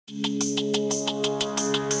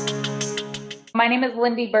My name is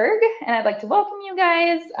Lindy Berg, and I'd like to welcome you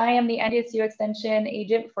guys. I am the NDSU Extension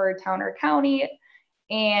Agent for Towner County,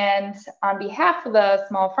 and on behalf of the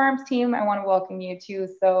Small Farms team, I want to welcome you too.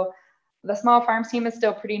 So the Small Farms team is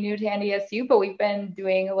still pretty new to NDSU, but we've been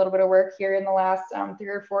doing a little bit of work here in the last 3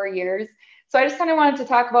 or 4 years. So I just kind of wanted to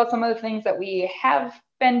talk about some of the things that we have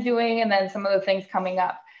been doing and then some of the things coming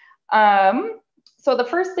up. So the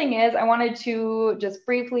first thing is I wanted to just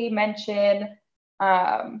briefly mention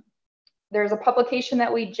there's a publication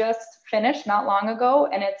that we just finished not long ago,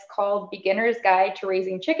 and it's called Beginner's Guide to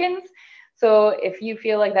Raising Chickens. So if you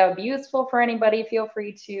feel like that would be useful for anybody, feel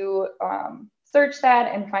free to search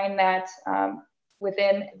that and find that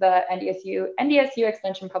within the NDSU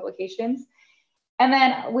Extension publications. And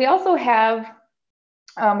then we also have,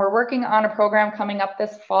 we're working on a program coming up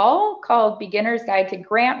this fall called Beginner's Guide to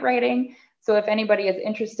Grant Writing. So if anybody is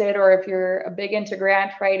interested, or if you're a big into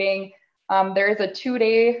grant writing, there is a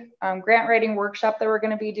 2-day grant writing workshop that we're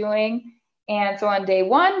going to be doing. And so on day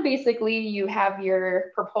 1, basically you have your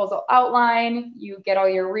proposal outline, you get all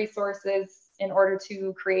your resources in order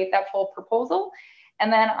to create that full proposal.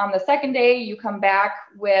 And then on the second day, you come back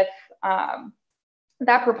with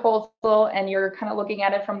that proposal, and you're kind of looking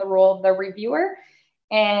at it from the role of the reviewer.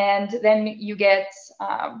 And then you get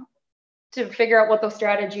to figure out what those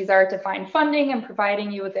strategies are to find funding, and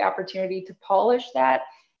providing you with the opportunity to polish that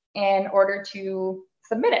in order to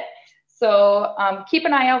submit it. So keep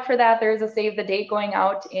an eye out for that. There's a save the date going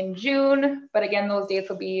out in June, but again, those dates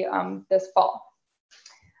will be this fall.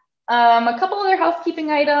 A couple other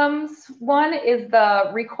housekeeping items. One is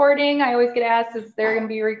the recording. I always get asked, is there going to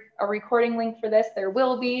be a recording link for this? There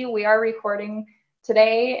will be. We are recording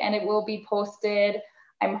today, and it will be posted,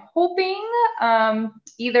 I'm hoping,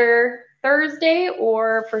 either Thursday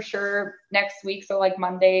or for sure next week. So like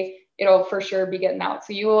Monday, it'll for sure be getting out.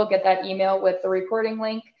 So you will get that email with the recording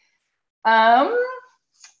link.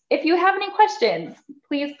 If you have any questions,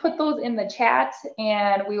 please put those in the chat,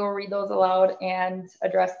 and we will read those aloud and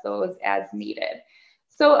address those as needed.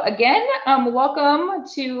 So again, welcome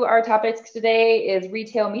to our topics today is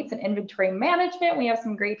retail meats and inventory management. We have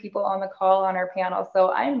some great people on the call on our panel.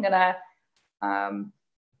 So I'm gonna,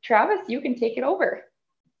 Travis, you can take it over.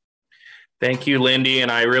 Thank you, Lindy,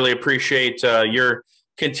 and I really appreciate your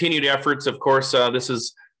continued efforts. Of course, this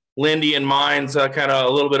is Lindy and mine's kind of a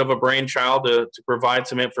little bit of a brainchild to provide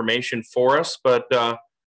some information for us, but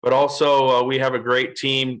also we have a great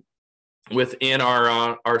team within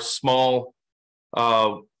our small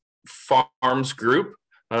farms group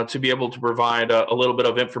to be able to provide a little bit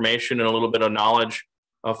of information and a little bit of knowledge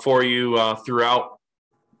for you throughout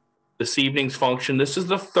this evening's function. This is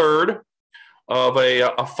the third of a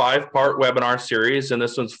 5-part webinar series, and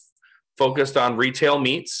this one's focused on retail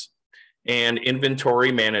meats and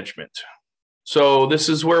inventory management. So this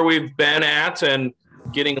is where we've been at, and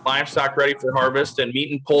getting livestock ready for harvest, and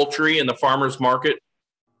meat and poultry in the farmer's market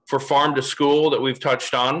for farm to school that we've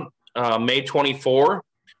touched on. May 24,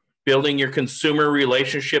 building your consumer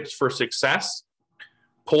relationships for success,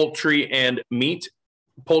 poultry meat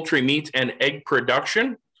and egg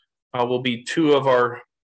production will be 2 of our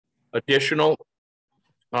additional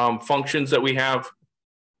functions that we have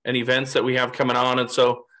and events that we have coming on. And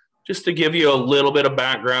so just to give you a little bit of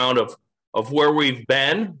background of where we've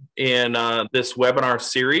been in this webinar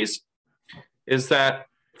series, is that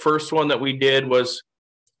first one that we did was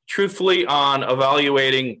truthfully on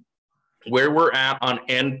evaluating where we're at on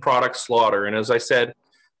end product slaughter. And as I said,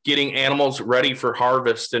 getting animals ready for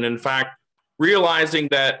harvest. And in fact, realizing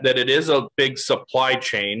that it is a big supply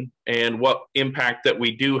chain and what impact that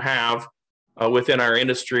we do have within our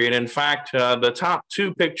industry. And in fact, the top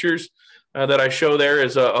 2 pictures that I show there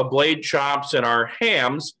is a blade chops and our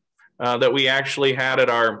hams that we actually had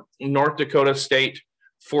at our North Dakota State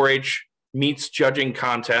 4-H meats judging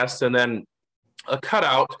contest, and then a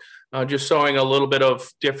cutout just showing a little bit of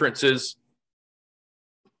differences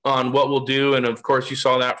on what we'll do. And of course, you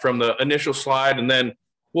saw that from the initial slide, and then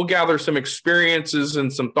we'll gather some experiences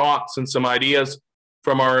and some thoughts and some ideas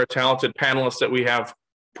from our talented panelists that we have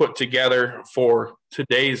put together for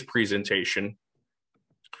today's presentation.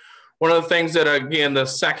 One of the things that, again, the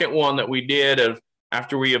second one that we did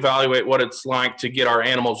after we evaluate what it's like to get our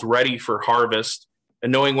animals ready for harvest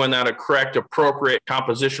and knowing when that a correct, appropriate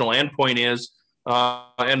compositional endpoint is,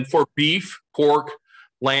 and for beef, pork,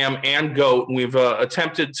 lamb, and goat, we've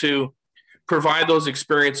attempted to provide those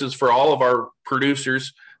experiences for all of our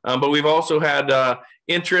producers, but we've also had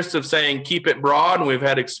interest of saying keep it broad, and we've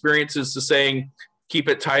had experiences to saying keep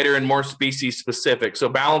it tighter and more species specific. So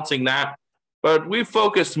balancing that, but we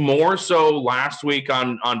focused more so last week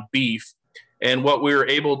on beef and what we were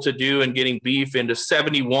able to do in getting beef into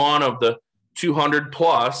 71 of the 200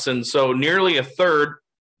 plus. And so nearly a third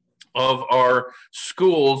of our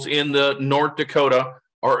schools in the North Dakota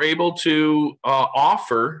are able to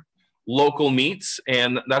offer local meats.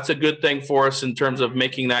 And that's a good thing for us in terms of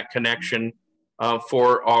making that connection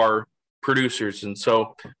for our producers. And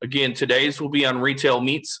so again, today's will be on retail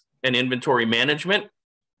meats and inventory management,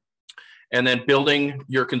 and then building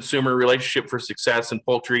your consumer relationship for success in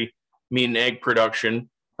poultry, meat, and egg production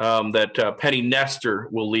that Penny Nestor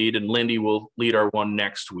will lead, and Lindy will lead our one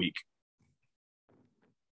next week.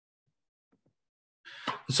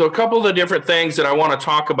 So a couple of the different things that I want to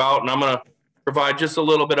talk about, and I'm going to provide just a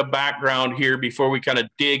little bit of background here before we kind of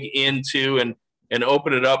dig into and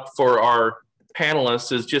open it up for our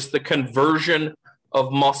panelists, is just the conversion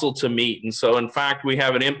of muscle to meat. And so in fact, we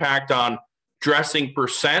have an impact on dressing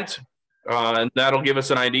percent, and that'll give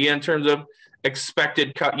us an idea in terms of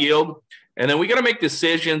expected cut yield. And then we got to make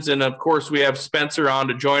decisions. And of course, we have Spencer on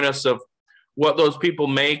to join us of what those people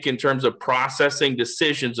make in terms of processing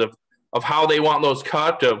decisions of how they want those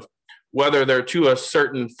cut, of whether they're to a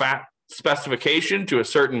certain fat specification, to a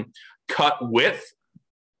certain cut width,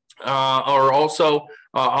 or also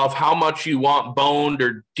of how much you want boned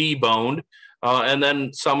or deboned, and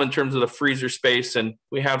then some in terms of the freezer space. And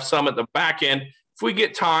we have some at the back end if we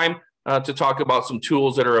get time to talk about some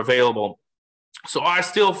tools that are available. So I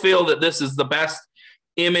still feel that this is the best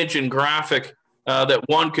image and graphic that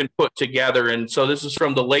one can put together. And so this is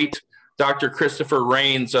from the late Dr. Christopher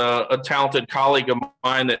Rains, a talented colleague of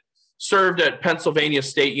mine that served at Pennsylvania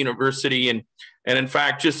State University, and in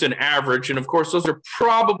fact, just an average. And of course, those are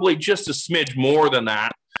probably just a smidge more than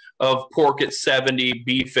that, of pork at 70,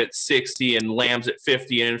 beef at 60, and lambs at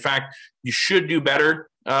 50. And in fact, you should do better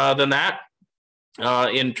than that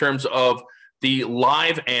in terms of the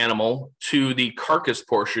live animal to the carcass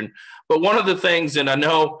portion. But one of the things, and I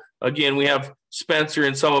know, again, we have Spencer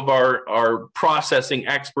and some of our processing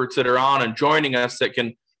experts that are on and joining us that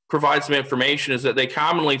can provide some information, is that they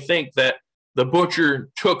commonly think that the butcher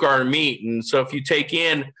took our meat. And so if you take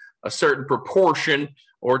in a certain proportion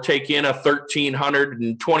or take in a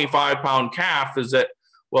 1,325 pound calf, is that,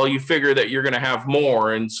 well, you figure that you're going to have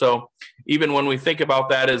more. And so even when we think about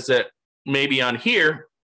that, is that maybe on here,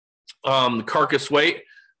 the carcass weight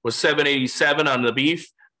was 787 on the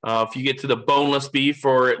beef. If you get to the boneless beef,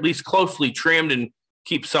 or at least closely trimmed and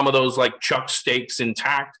keep some of those like chuck steaks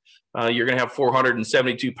intact, you're going to have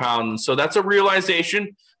 472 pounds. So that's a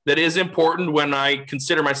realization that is important when I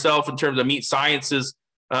consider myself in terms of meat sciences,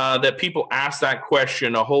 that people ask that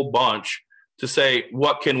question a whole bunch to say,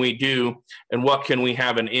 what can we do and what can we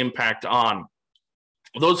have an impact on?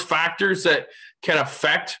 Those factors that can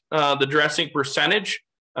affect the dressing percentage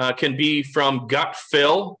can be from gut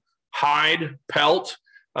fill, hide, pelt,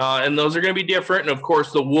 and those are going to be different. And of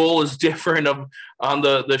course, the wool is different on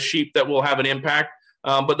the sheep that will have an impact.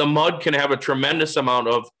 But the mud can have a tremendous amount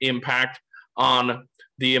of impact on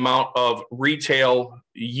the amount of retail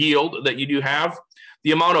yield that you do have.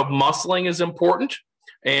 The amount of muscling is important,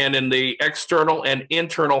 and in the external and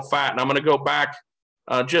internal fat. And I'm going to go back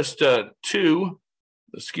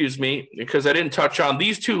excuse me, because I didn't touch on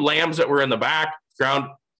these two lambs that were in the background,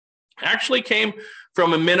 actually came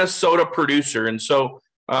from a Minnesota producer. And so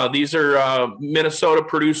these are Minnesota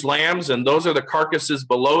produced lambs, and those are the carcasses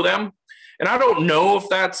below them. And I don't know if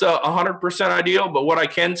that's 100% ideal, but what I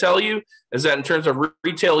can tell you is that in terms of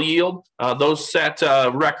retail yield, those set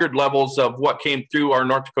record levels of what came through our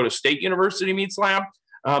North Dakota State University meats lab,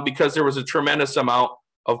 because there was a tremendous amount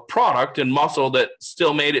of product and muscle that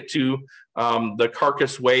still made it to the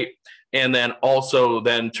carcass weight, and then also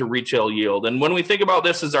then to retail yield. And when we think about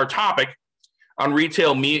this as our topic on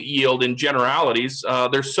retail meat yield in generalities,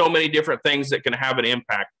 there's so many different things that can have an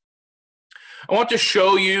impact. I want to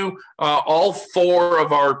show you all four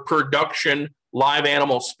of our production live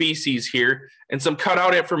animal species here, and some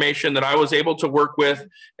cutout information that I was able to work with.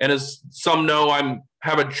 And as some know, I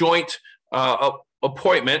have a joint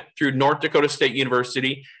appointment through North Dakota State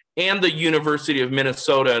University and the University of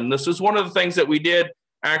Minnesota. And this is one of the things that we did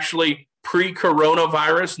actually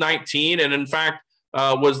pre-coronavirus 19, and in fact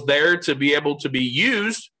was there to be able to be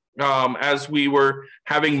used as we were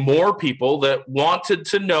having more people that wanted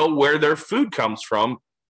to know where their food comes from.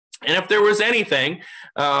 And if there was anything,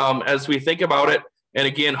 as we think about it, and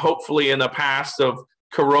again, hopefully in the past of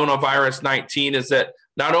coronavirus 19, is that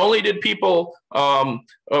not only did people, Ron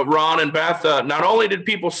and Beth, not only did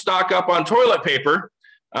people stock up on toilet paper,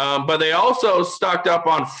 but they also stocked up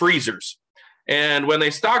on freezers. And when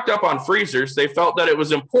they stocked up on freezers, they felt that it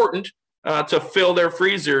was important to fill their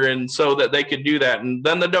freezer, and so that they could do that. And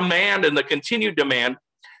then the demand and the continued demand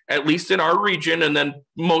at least in our region, and then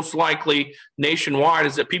most likely nationwide,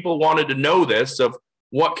 is that people wanted to know this of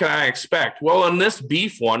what can I expect? Well, in this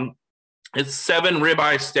beef one, it's 7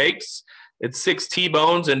 ribeye steaks. It's 6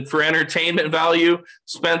 T-bones, and for entertainment value,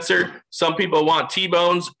 Spencer, some people want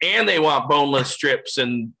T-bones and they want boneless strips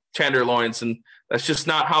and tenderloins, and that's just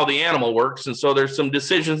not how the animal works. And so there's some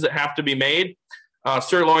decisions that have to be made.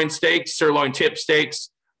 Sirloin steaks, sirloin tip steaks,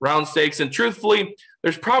 round steaks, and truthfully,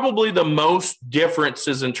 there's probably the most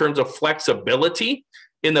differences in terms of flexibility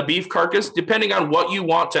in the beef carcass, depending on what you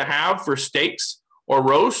want to have for steaks or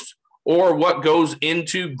roast, or what goes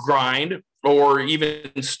into grind or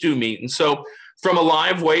even stew meat. And so from a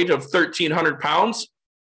live weight of 1,300 pounds,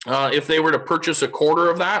 if they were to purchase a quarter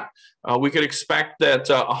of that, we could expect that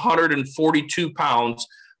 142 pounds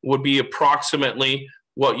would be approximately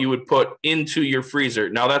what you would put into your freezer.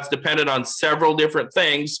 Now, that's dependent on several different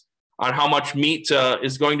things on how much meat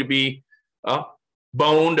is going to be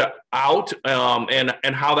boned out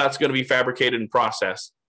and how that's going to be fabricated and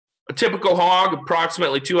processed. A typical hog,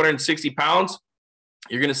 approximately 260 pounds.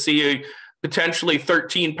 You're going to see potentially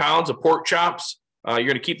 13 pounds of pork chops. You're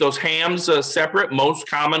going to keep those hams separate. Most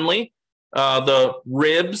commonly, the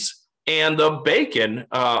ribs and the bacon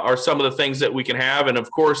are some of the things that we can have. And of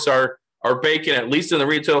course, our bacon, at least in the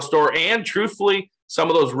retail store, and truthfully, some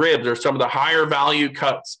of those ribs are some of the higher value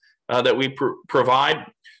cuts that we provide.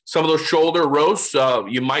 Some of those shoulder roasts,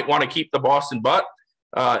 you might want to keep the Boston butt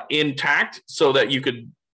intact so that you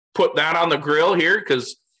could put that on the grill here,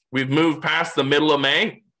 because we've moved past the middle of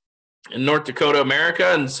May in North Dakota,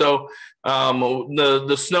 America. And so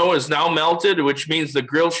the snow is now melted, which means the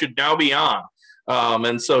grill should now be on.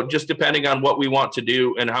 And so just depending on what we want to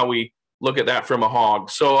do and how we look at that from a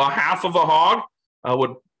hog. So a half of a hog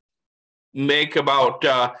would make about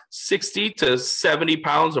 60 to 70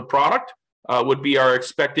 pounds of product would be our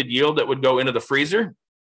expected yield that would go into the freezer.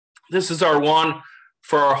 This is our one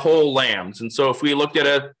for our whole lambs. And so if we looked at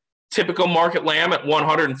a typical market lamb at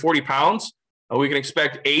 140 pounds, we can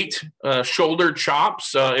expect 8 shoulder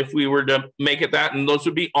chops if we were to make it that, and those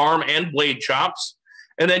would be arm and blade chops.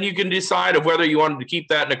 And then you can decide of whether you wanted to keep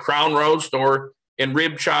that in a crown roast or in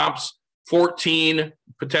rib chops. 14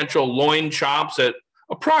 potential loin chops at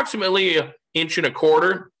approximately 1.25 inches. Of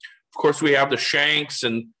course, we have the shanks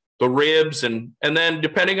and the ribs, and then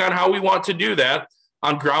depending on how we want to do that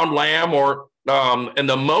on ground lamb or and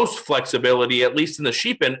the most flexibility, at least in the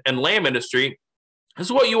sheep and lamb industry,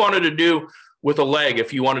 is what you wanted to do with a leg.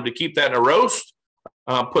 If you wanted to keep that in a roast,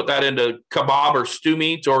 put that into kebab or stew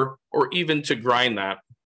meat, or even to grind that.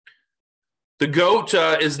 The goat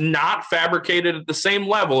is not fabricated at the same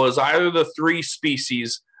level as either of the 3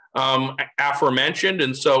 species aforementioned.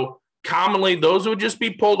 And so commonly those would just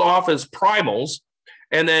be pulled off as primals.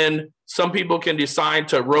 And then some people can decide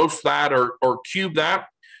to roast that or cube that.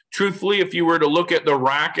 Truthfully, if you were to look at the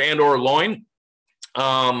rack and or loin,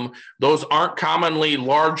 those aren't commonly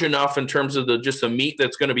large enough in terms of the meat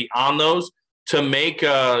that's going to be on those to make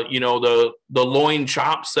the loin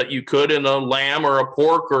chops that you could in a lamb or a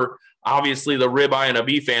pork, or obviously the ribeye in a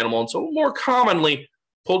beef animal. And so more commonly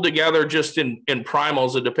pulled together just in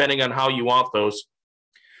primals, and depending on how you want those.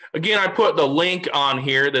 Again, I put the link on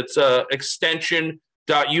here that's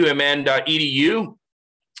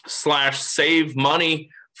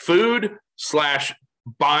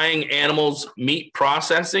extension.umn.edu/save-money-food/buying animals meat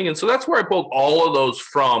processing. And so that's where I pulled all of those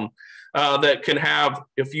from that can have,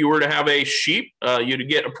 if you were to have a sheep, you'd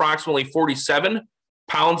get approximately 47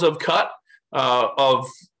 pounds of cut of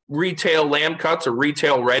retail lamb cuts or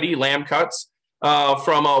retail ready lamb cuts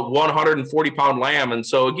from a 140 pound lamb. And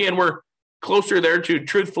so again, we're closer there to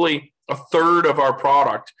truthfully a third of our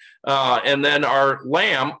product. And then our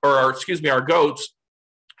our goats,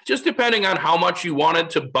 just depending on how much you wanted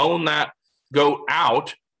to bone that goat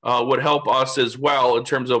out, would help us as well in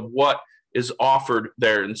terms of what is offered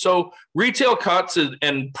there. And so retail cuts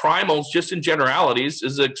and primals, just in generalities,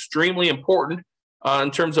 is extremely important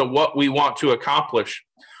in terms of what we want to accomplish.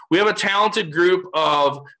 We have a talented group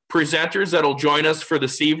of presenters that will join us for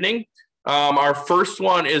this evening. Our first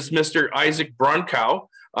one is Mr. Isaac Brunkow.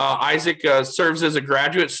 Isaac serves as a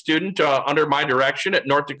graduate student under my direction at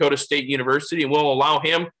North Dakota State University, and we'll allow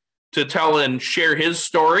him to tell and share his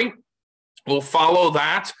story. We'll follow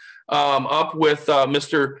that up with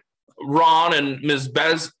Mr. Ron and Ms.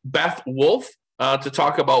 Beth Wolff to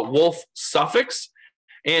talk about Wolff Suffox.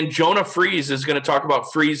 And Joana Friesz is going to talk about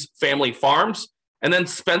Friesz Family Farms. And then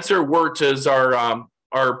Spencer Wirt is our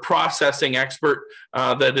processing expert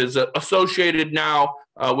that is associated now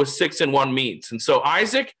with 6 in 1 Meats. And so,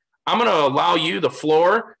 Isaac, I'm going to allow you the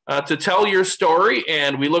floor to tell your story,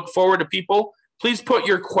 and we look forward to people. Please put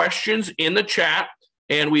your questions in the chat,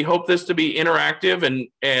 And we hope this to be interactive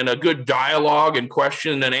and a good dialogue and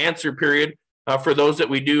question and answer period for those that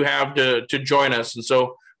we do have to join us. And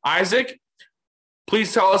so, Isaac,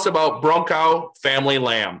 please tell us about Brunkow Family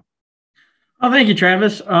Lamb. Oh, thank you,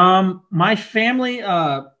 Travis. My family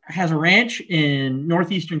has a ranch in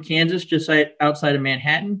northeastern Kansas, just outside of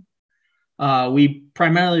Manhattan. We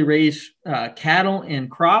primarily raise cattle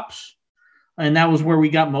and crops, and that was where we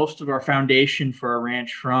got most of our foundation for our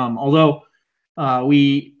ranch from. Although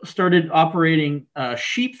we started operating a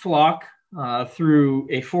sheep flock through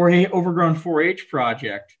a overgrown 4-H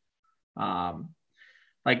project.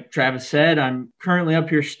 Like Travis said, I'm currently up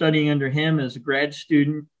here studying under him as a grad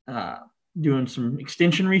student, doing some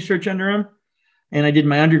extension research under him. And I did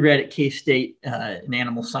my undergrad at K-State in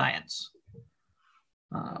animal science.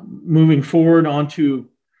 Moving forward onto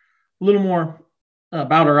a little more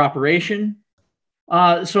about our operation.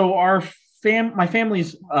 So my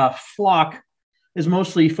family's flock is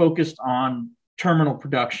mostly focused on terminal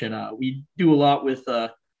production. We do a lot with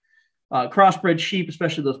crossbred sheep,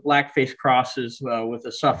 especially those black-faced crosses with a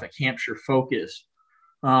Suffox Hampshire focus.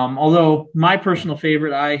 Although my personal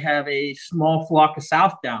favorite, I have a small flock of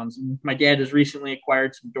Southdowns, and my dad has recently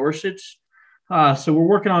acquired some Dorsets. So we're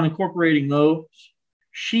working on incorporating those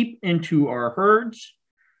sheep into our herds.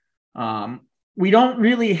 We don't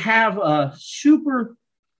really have a super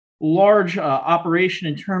large operation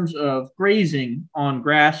in terms of grazing on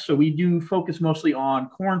grass, so we do focus mostly on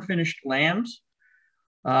corn-finished lambs,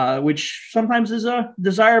 which sometimes is a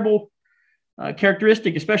desirable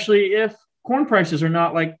characteristic, especially if corn prices are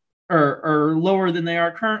not are lower than they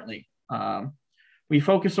are currently. We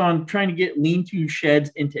focus on trying to get lean-to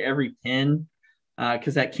sheds into every pen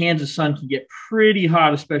because that Kansas sun can get pretty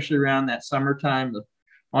hot, especially around that summertime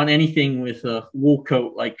on anything with a wool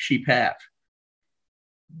coat like sheep have.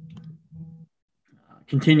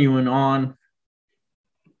 Continuing on,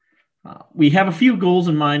 we have a few goals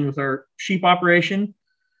in mind with our sheep operation.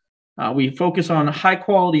 We focus on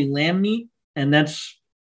high-quality lamb meat, and the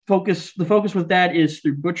focus with that is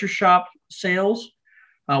through butcher shop sales.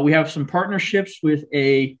 We have some partnerships with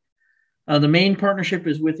the main partnership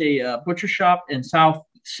is with a butcher shop in South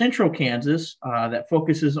Central Kansas that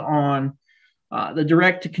focuses on the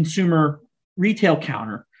direct-to-consumer retail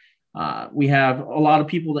counter. We have a lot of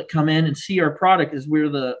people that come in and see our product as we're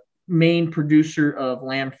the main producer of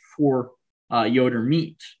lamb for Yoder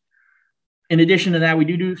meat. In addition to that, we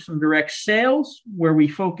do some direct sales where we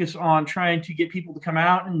focus on trying to get people to come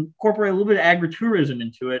out and incorporate a little bit of agritourism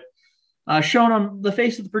into it, showing them the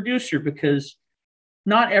face of the producer, because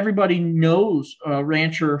not everybody knows a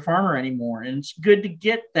rancher or farmer anymore. And it's good to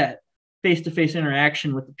get that face-to-face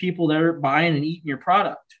interaction with the people that are buying and eating your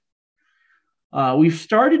product. We've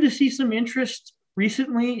started to see some interest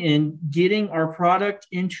recently in getting our product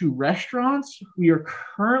into restaurants. We are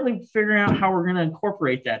currently figuring out how we're going to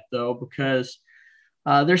incorporate that, though, because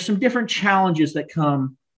there's some different challenges that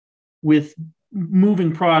come with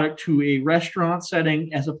moving product to a restaurant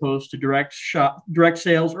setting as opposed to direct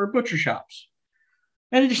sales or butcher shops.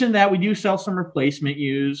 In addition to that, we do sell some replacement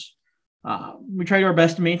ewes. We try our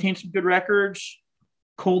best to maintain some good records,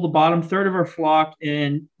 cull the bottom third of our flock,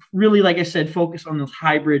 and really, like I said, focus on those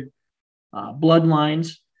hybrid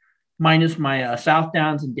bloodlines, minus my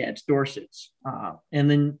Southdowns and Dad's Dorsets.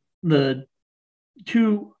 And then the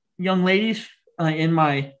two young ladies in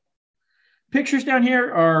my pictures down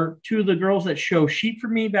here are two of the girls that show sheep for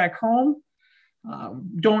me back home.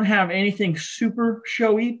 Don't have anything super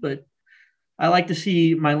showy, but I like to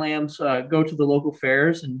see my lambs go to the local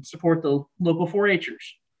fairs and support the local 4-H'ers.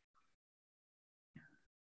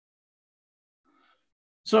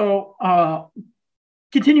 So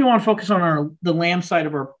continue on focus on the lamb side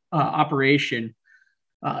of our operation.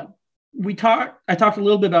 I talked a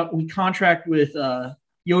little bit about, we contract with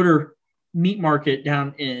Yoder Meat Market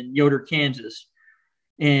down in Yoder, Kansas.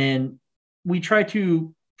 And we try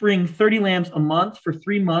to bring 30 lambs a month for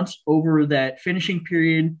 3 months over that finishing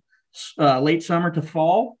period, late summer to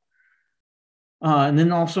fall. And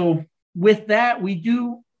then also with that,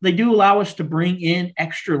 they do allow us to bring in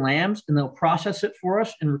extra lambs, and they'll process it for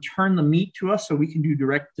us and return the meat to us so we can do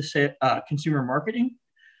direct to consumer marketing.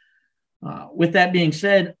 With that being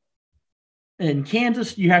said, in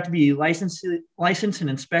Kansas, you have to be licensed and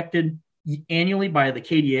inspected annually by the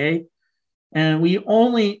KDA. And we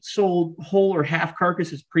only sold whole or half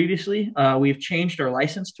carcasses previously. We've changed our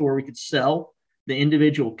license to where we could sell the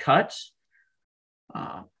individual cuts.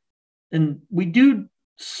 And we do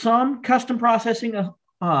some custom processing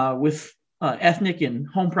with ethnic and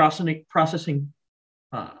home processing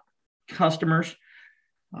customers.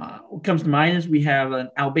 What comes to mind is we have an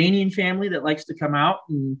Albanian family that likes to come out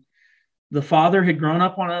and the father had grown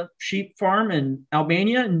up on a sheep farm in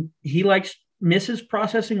Albania, and he misses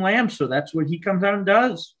processing lambs, so that's what he comes out and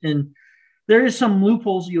does. And there is some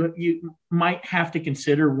loopholes you might have to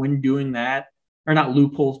consider when doing that, or not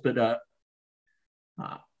loopholes, but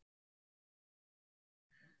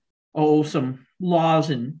some laws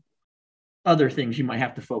and other things you might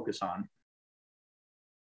have to focus on.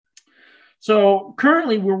 So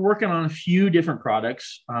currently we're working on a few different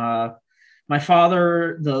products. My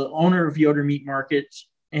father, the owner of Yoder Meat Markets,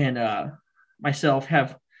 and myself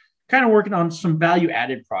have kind of working on some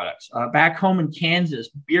value-added products. Back home in Kansas,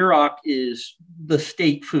 bierock is the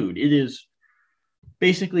state food. It is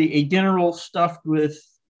basically a dinner roll stuffed with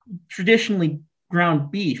traditionally ground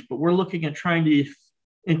beef, but we're looking at trying to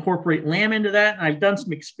incorporate lamb into that. And I've done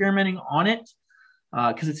some experimenting on it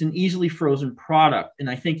because it's an easily frozen product. And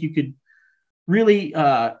I think you could really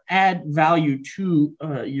add value to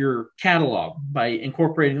your catalog by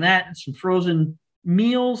incorporating that and some frozen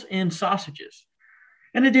meals and sausages.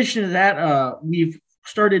 In addition to that, we've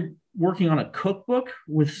started working on a cookbook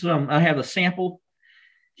with I have a sample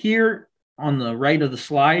here on the right of the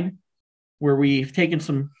slide where we've taken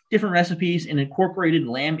some different recipes and incorporated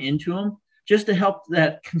lamb into them just to help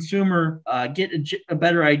that consumer get a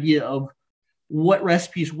better idea of what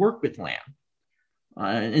recipes work with lamb.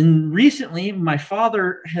 And recently, my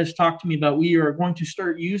father has talked to me about we are going to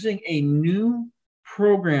start using a new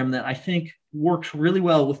program that I think works really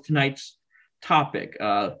well with tonight's topic.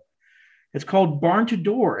 It's called Barn to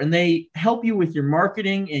Door, and they help you with your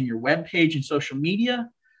marketing and your webpage and social media.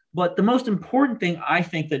 But the most important thing I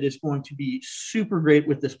think that is going to be super great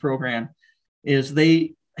with this program is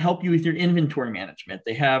they help you with your inventory management.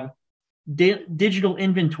 They have digital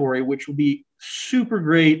inventory, which will be super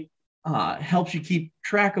great. Helps you keep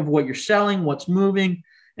track of what you're selling, what's moving,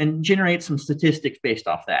 and generate some statistics based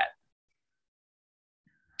off that.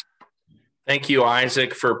 Thank you,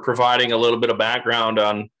 Isaac, for providing a little bit of background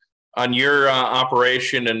on your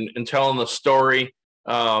operation and telling the story.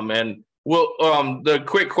 And the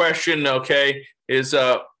quick question, okay, is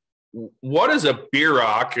what is a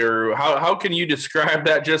bierock, or how can you describe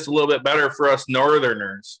that just a little bit better for us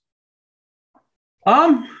Northerners?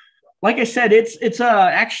 Like I said, it's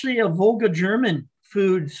actually a Volga German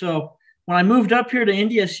food. So when I moved up here to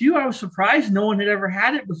NDSU, I was surprised no one had ever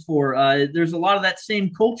had it before. There's a lot of that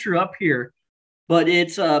same culture up here, but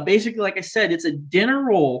it's basically, like I said, it's a dinner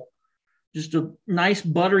roll, just a nice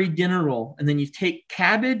buttery dinner roll. And then you take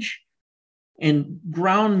cabbage and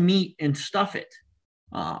ground meat and stuff it.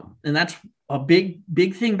 And that's a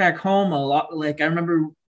big thing back home. A lot, like I remember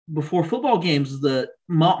before football games, the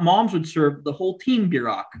moms would serve the whole team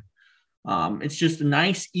bierock. It's just a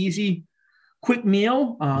nice, easy, quick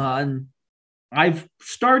meal. And I've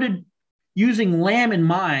started using lamb in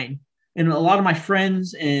mine, and a lot of my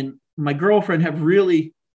friends and my girlfriend have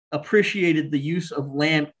really appreciated the use of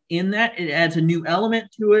lamb in that. It adds a new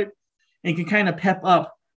element to it and can kind of pep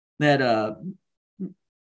up that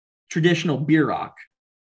traditional bierock.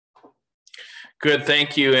 Good,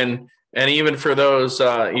 thank you. And even for those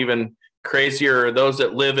even crazier, those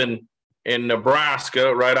that live in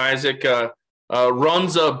Nebraska, right, Isaac,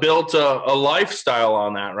 built a lifestyle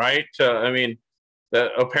on that, right? I mean,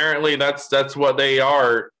 apparently that's what they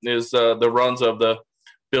are, is the runs of the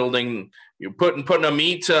building. You putting a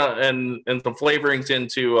meat and some flavorings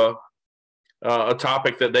into a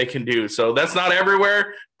topic that they can do. So that's not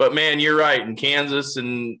everywhere, but man, you're right. In Kansas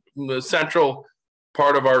and the central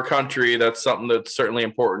part of our country, that's something that's certainly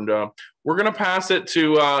important. We're going to pass it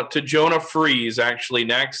to Joana Friesz actually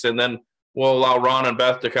next, and then we'll allow Ron and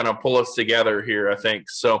Beth to kind of pull us together here, I think.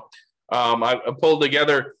 So I pulled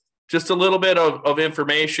together just a little bit of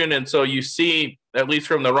information. And so you see, at least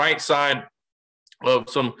from the right side, of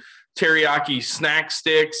some teriyaki snack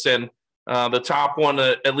sticks. And the top one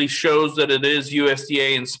at least shows that it is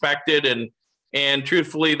USDA inspected. And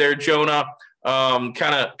truthfully there, Joana,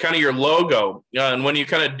 kind of your logo. And when you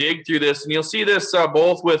kind of dig through this, and you'll see this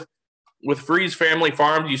both with Friesz Family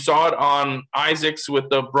Farms, you saw it on Isaac's with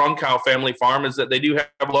the Brunkow Family Farm, is that they do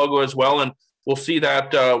have a logo as well. And we'll see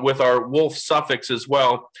that with our Wolff Suffox as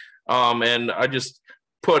well. And I just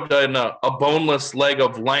put in a boneless leg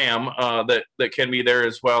of lamb that can be there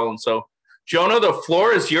as well. And so, Joana, the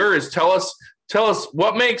floor is yours. Tell us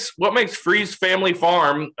what makes Friesz Family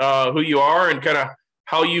Farm who you are, and kind of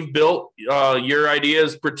how you've built your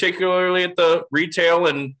ideas, particularly at the retail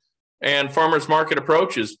and farmers market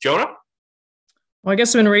approaches. Joana? Well, I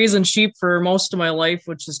guess I've been raising sheep for most of my life,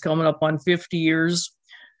 which is coming up on 50 years,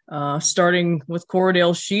 starting with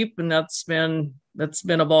Cordell sheep, and that's been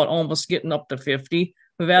about almost getting up to 50.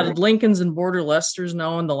 We've added Lincolns and Border Leicesters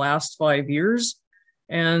now in the last 5 years.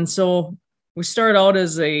 And so we start out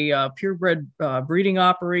as a purebred breeding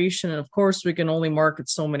operation, and of course we can only market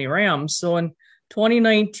so many rams. So in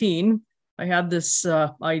 2019, I had this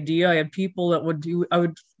idea. I had people that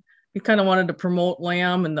we kind of wanted to promote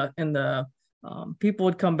lamb, and the people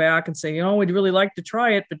would come back and say, we'd really like to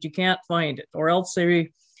try it, but you can't find it, or else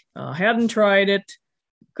they hadn't tried it,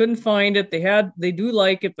 couldn't find it. They do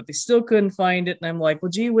like it, but they still couldn't find it. And I'm like,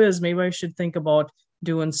 well, gee whiz, maybe I should think about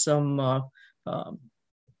doing some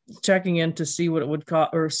checking in to see what it would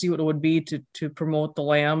cost, or see what it would be to promote the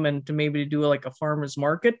lamb, and to maybe do like a farmer's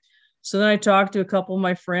market. So then I talked to a couple of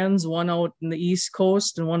my friends, one out in the East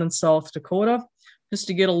Coast and one in South Dakota, just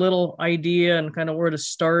to get a little idea and kind of where to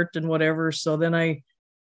start and whatever. So then I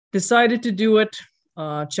decided to do it,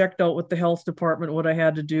 checked out with the health department what I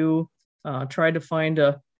had to do, tried to find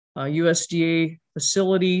a USDA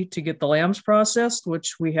facility to get the lambs processed,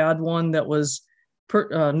 which we had one that was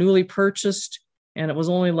newly purchased, and it was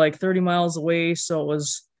only like 30 miles away. So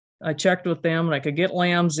I checked with them and I could get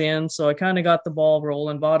lambs in. So I kind of got the ball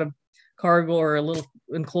rolling, bought a cargo or a little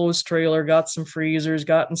enclosed trailer, got some freezers,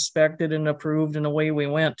 got inspected and approved, and away we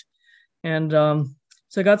went. And so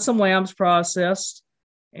I got some lambs processed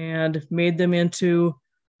and made them into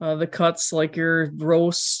the cuts, like your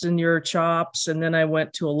roasts and your chops. And then I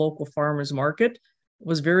went to a local farmer's market. It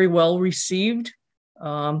was very well received.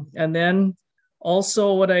 And then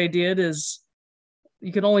also what I did is,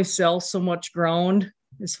 you can only sell so much ground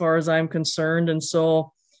as far as I'm concerned. And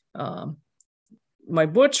so my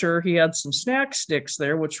butcher, he had some snack sticks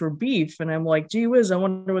there, which were beef. And I'm like, gee whiz, I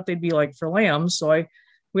wonder what they'd be like for lambs. So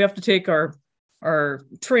we have to take our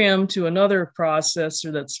trim to another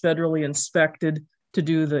processor that's federally inspected to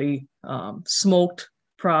do the smoked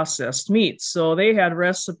processed meats. So they had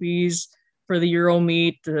recipes for the Euro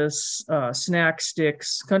meat, the snack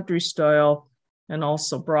sticks, country style, and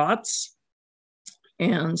also brats.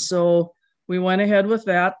 And so we went ahead with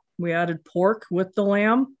that. We added pork with the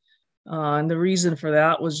lamb. And the reason for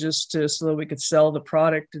that was just so that we could sell the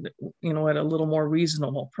product, at a little more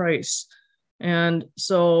reasonable price. And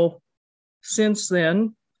so since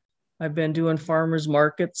then, I've been doing farmers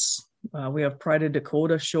markets. We have Pride of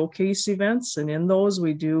Dakota showcase events, and in those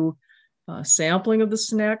we do sampling of the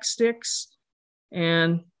snack sticks.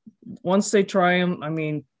 And once they try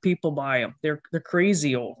them, people buy them. They're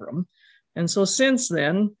crazy over them. And so since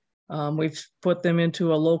then, we've put them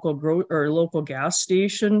into a local gas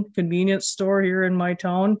station convenience store here in my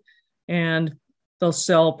town, and they'll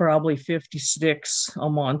sell probably 50 sticks a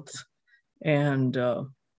month. And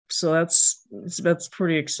so that's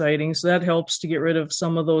pretty exciting. So that helps to get rid of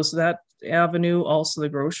some of that avenue. Also, the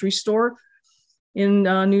grocery store in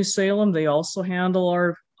New Salem, they also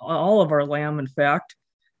handle all of our lamb, in fact.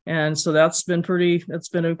 And so that's been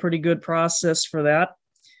a pretty good process for that.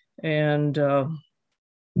 And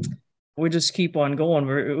we just keep on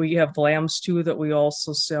going. We have lambs too that we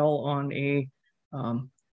also sell on a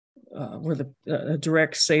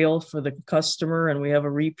direct sale for the customer, and we have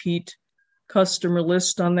a repeat customer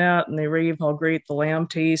list on that, and they rave how great the lamb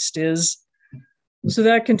taste is. So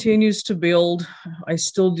that continues to build. I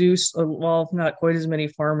still do, not quite as many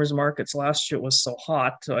farmers markets. Last year it was so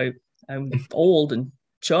hot. So I'm old and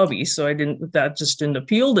chubby, so that just didn't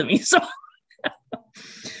appeal to me.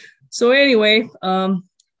 So anyway,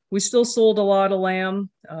 we still sold a lot of lamb.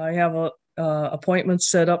 I have appointments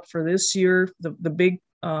set up for this year. The big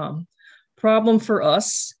problem for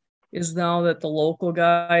us is now that the local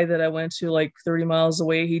guy that I went to like 30 miles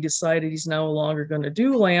away, he decided he's no longer going to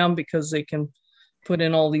do lamb because they can put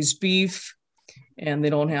in all these beef and they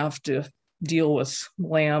don't have to deal with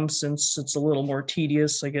lamb, since it's a little more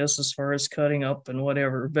tedious, I guess, as far as cutting up and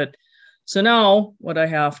whatever. But so now what I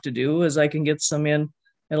have to do is I can get some in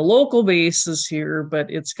at a local basis here, but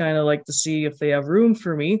it's kind of like to see if they have room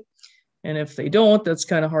for me. And if they don't, that's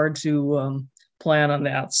kind of hard to plan on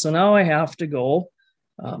that. So now I have to go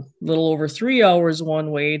a little over 3 hours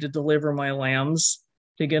one way to deliver my lambs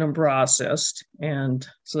to get them processed. And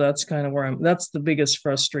so that's kind of that's the biggest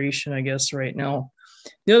frustration, I guess, right now.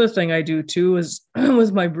 The other thing I do too is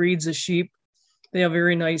with my breeds of sheep, they have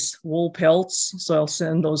very nice wool pelts. So I'll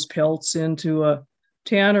send those pelts into a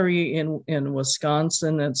tannery in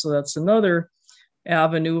Wisconsin. And so that's another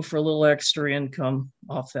avenue for a little extra income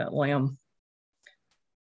off that lamb.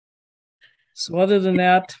 So other than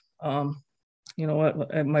that,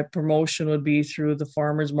 my promotion would be through the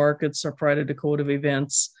farmers markets or Pride of Dakota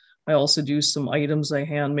events. I also do some items I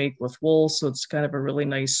hand make with wool. So it's kind of a really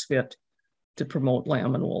nice fit to promote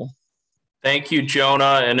lamb and wool. Thank you,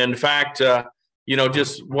 Joana. And in fact,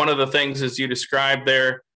 just one of the things as you described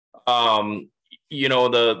there,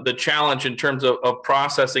 the challenge in terms of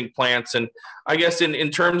processing plants. And I guess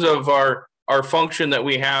in terms of our our function that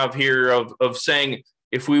we have here of saying,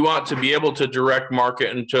 if we want to be able to direct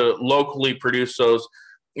market and to locally produce those,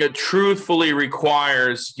 it truthfully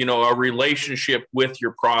requires, a relationship with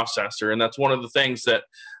your processor. And that's one of the things that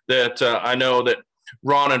I know that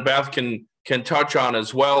Ron and Beth can touch on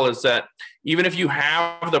as well, is that even if you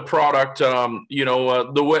have the product,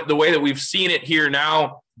 the way that we've seen it here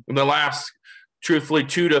now in the last, truthfully,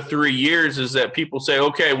 2 to 3 years, is that people say,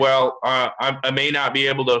 okay, well, I may not be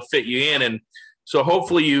able to fit you in. And so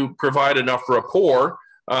hopefully you provide enough rapport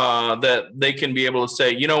that they can be able to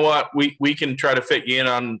say, you know what, we can try to fit you in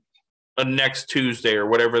on a next Tuesday or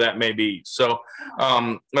whatever that may be. So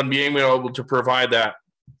and being able to provide that.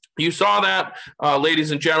 You saw that,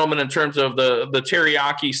 ladies and gentlemen, in terms of the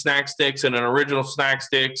teriyaki snack sticks and an original snack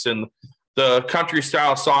sticks and the country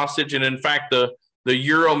style sausage, and in fact the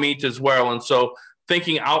Euro meat as well. And so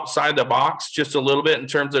thinking outside the box just a little bit in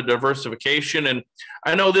terms of diversification. And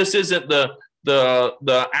I know this isn't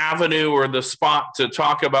the avenue or the spot to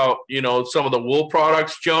talk about, some of the wool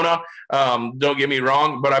products, Joana. Don't get me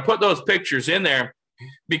wrong, but I put those pictures in there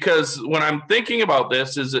because when I'm thinking about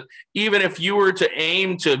this is that even if you were to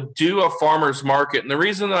aim to do a farmer's market, and the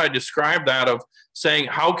reason that I described that of saying,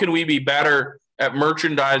 how can we be better at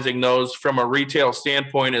merchandising those from a retail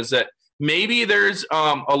standpoint, is that maybe there's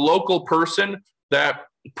a local person that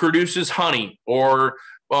produces honey or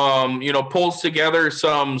pulls together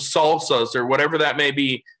some salsas or whatever that may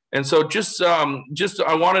be. And so just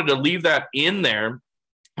I wanted to leave that in there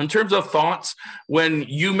in terms of thoughts when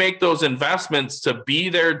you make those investments to be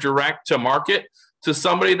there direct to market to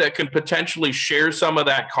somebody that can potentially share some of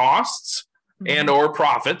that costs and or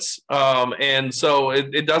profits. And so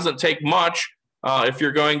it doesn't take much if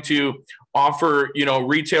you're going to offer,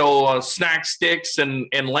 retail snack sticks and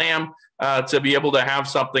lamb to be able to have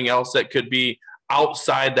something else that could be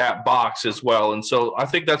outside that box as well. And so I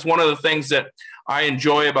think that's one of the things that I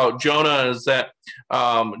enjoy about Joana is that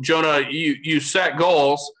Joana, you set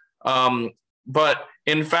goals, but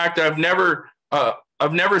in fact, I've never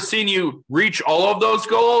seen you reach all of those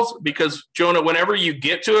goals, because Joana, whenever you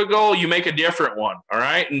get to a goal, you make a different one. All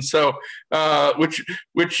right. And so,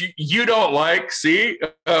 which you don't like, see,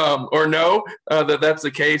 or know that's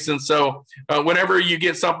the case. And so whenever you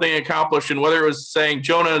get something accomplished, and whether it was saying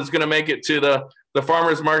Joana is going to make it to the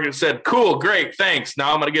farmer's market, said, cool, great, thanks.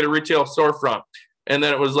 Now I'm going to get a retail storefront. And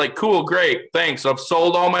then it was like, cool, great, thanks. I've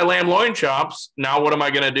sold all my lamb loin chops. Now what am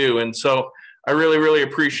I going to do? And so I really, really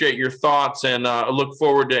appreciate your thoughts, and I look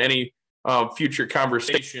forward to any future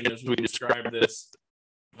conversation as we describe this.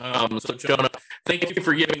 So, Joana, thank you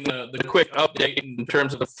for giving the quick update in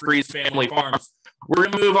terms of the Friesz family farms. We're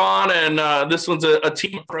going to move on, and this one's a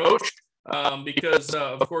team approach because,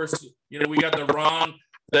 of course, we got the Ron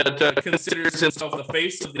that considers himself the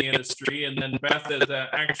face of the industry, and then Beth that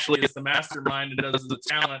actually is the mastermind and does the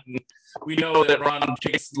talent. And we know that Ron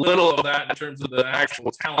takes little of that in terms of the actual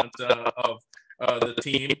talent of the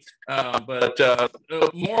team. But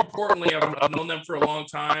more importantly, I've known them for a long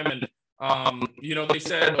time, and they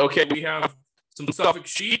said, okay, we have some Suffox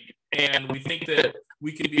sheep, and we think that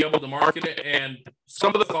we can be able to market it. And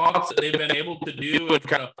some of the thoughts that they've been able to do and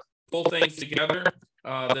kind of pull things together.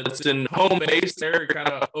 That's in home base there, kind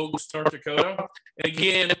of Oaks, North Dakota. And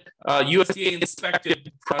again, USDA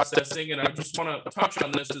inspected processing. And I just want to touch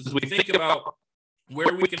on this as we think about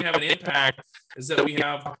where we can have an impact, is that we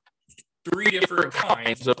have 3 different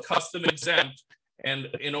kinds of custom exempt. And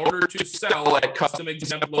in order to sell at custom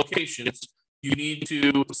exempt locations, you need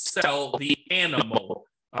to sell the animal.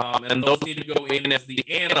 And those need to go in as the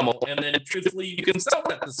animal. And then truthfully, you can sell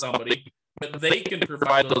that to somebody, but they can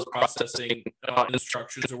provide those processing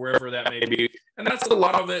instructions or wherever that may be. And that's a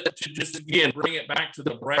lot of it, to just, again, bring it back to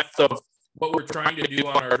the breadth of what we're trying to do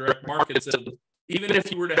on our direct markets. And even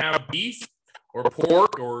if you were to have beef or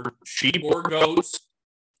pork or sheep or goats,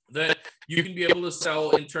 that you can be able to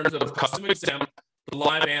sell in terms of custom exempt, the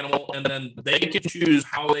live animal, and then they can choose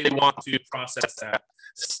how they want to process that.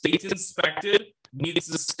 State inspected needs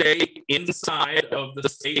to stay inside of the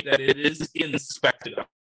state that it is inspected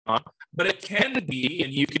on. But it can be,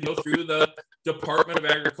 and you can go through the Department of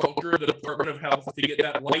Agriculture, the Department of Health to get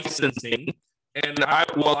that licensing. And I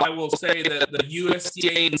will say that the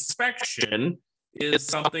USDA inspection is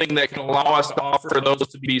something that can allow us to offer those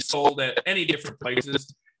to be sold at any different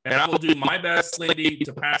places. And I will do my best, Lindy,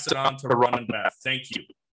 to pass it on to Ron and Beth. Thank you.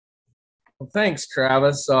 Well, thanks,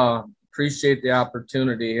 Travis. Appreciate the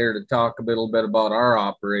opportunity here to talk a little bit about our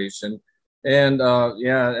operation. And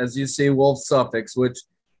as you see, Wolff Suffox, which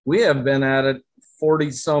we have been at it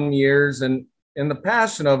 40-some years, and the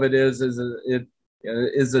passion of it is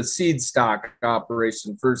a seed stock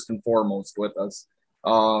operation first and foremost with us.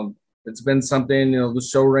 it's been something, the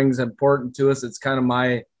show ring's important to us. It's kind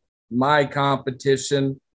of my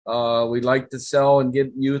competition. We like to sell and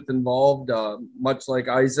get youth involved, much like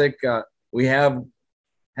Isaac. We have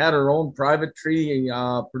had our own private tree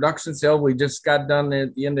production sale. We just got done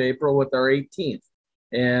at the end of April with our 18th.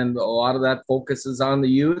 And a lot of that focuses on the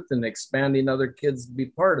youth and expanding other kids to be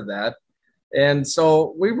part of that. And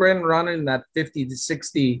so we were running that 50 to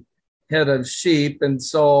 60 head of sheep. And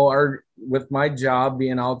so with my job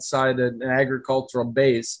being outside an agricultural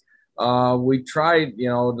base, we tried,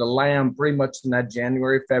 the lamb pretty much in that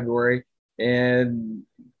January, February, and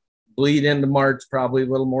bleed into March, probably a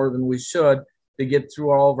little more than we should, to get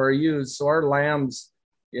through all of our ewes. So our lambs,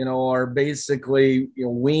 are basically,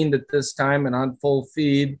 weaned at this time and on full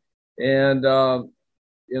feed. And,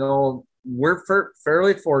 we're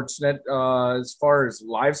fairly fortunate as far as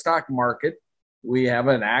livestock market. We have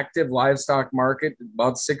an active livestock market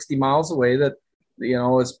about 60 miles away that,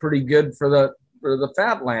 is pretty good for the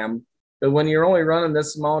fat lamb. But when you're only running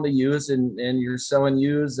this amount of ewes and you're selling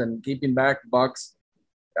ewes and keeping back bucks,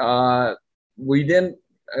 we didn't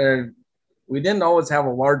always have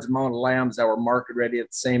a large amount of lambs that were market ready at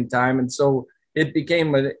the same time. And so it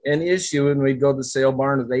became an issue, and we'd go to the sale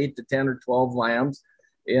barn with 8 to 10 or 12 lambs,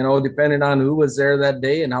 depending on who was there that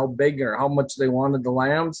day and how big or how much they wanted the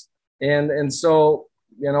lambs. And so,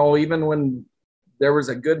 even when there was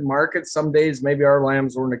a good market, some days maybe our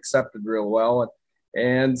lambs weren't accepted real well.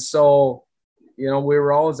 And so, we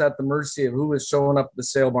were always at the mercy of who was showing up at the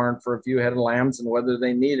sale barn for a few head of lambs and whether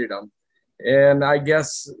they needed them. And I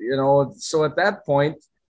guess, so at that point,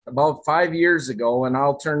 about 5 years ago, and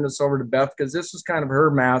I'll turn this over to Beth because this was kind of her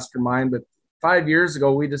mastermind, but 5 years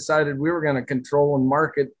ago, we decided we were going to control and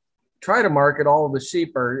try to market all of the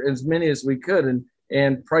sheep, or as many as we could,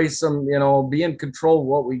 and price them, be in control of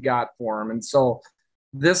what we got for them. And so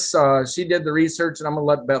this, she did the research, and I'm going to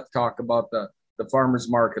let Beth talk about the farmer's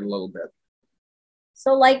market a little bit.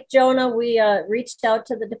 So like Jonah, we reached out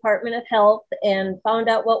to the Department of Health and found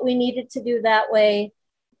out what we needed to do that way.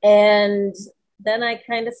 And then I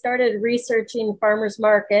kind of started researching farmers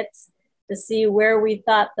markets to see where we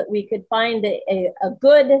thought that we could find a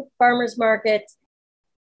good farmers market.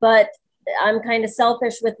 But I'm kind of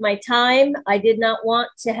selfish with my time. I did not want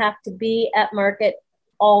to have to be at market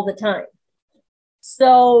all the time.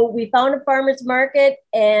 So we found a farmer's market,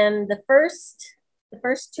 and the first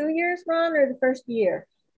 2 years, Ron, or the first year,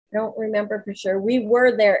 I don't remember for sure. We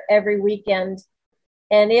were there every weekend,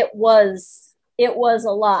 and it was a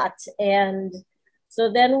lot. And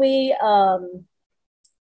so then we go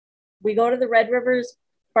to the Red Rivers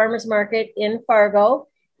Farmers Market in Fargo,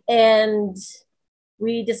 and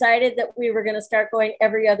we decided that we were going to start going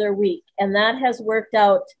every other week, and that has worked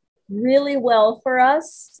out really well for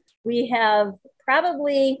us. We have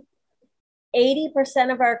probably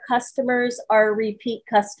 80% of our customers are repeat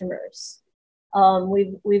customers.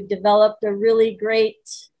 We've developed a really great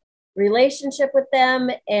relationship with them,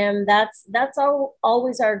 and that's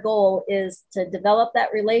always our goal, is to develop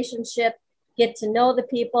that relationship, get to know the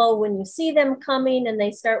people. When you see them coming and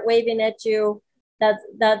they start waving at you,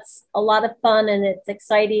 that's a lot of fun, and it's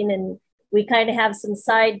exciting. And we kind of have some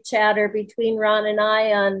side chatter between Ron and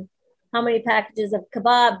I on how many packages of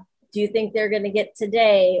kebab do you think they're going to get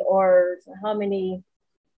today, or how many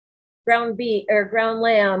ground beef or ground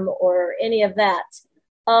lamb, or any of that.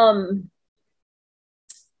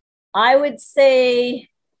 I would say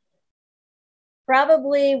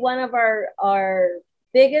probably one of our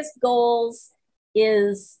biggest goals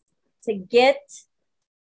is to get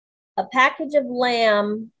a package of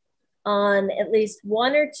lamb on at least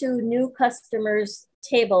 1 or 2 new customers'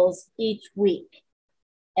 tables each week,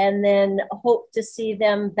 and then hope to see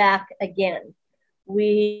them back again.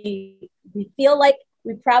 We feel like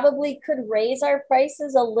we probably could raise our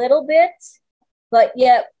prices a little bit, but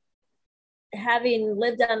yet, having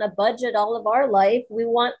lived on a budget all of our life, we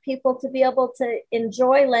want people to be able to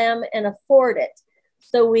enjoy lamb and afford it.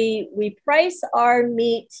 So we price our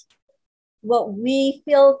meat what we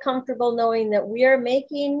feel comfortable knowing that we are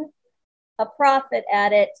making a profit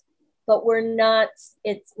at it, but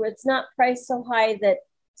it's not priced so high that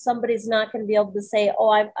somebody's not going to be able to say, oh,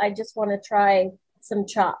 I just want to try some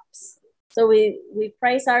chops. So we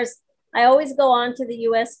price ours. I always go on to the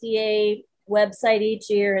USDA website each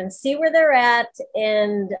year and see where they're at,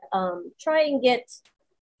 and try and get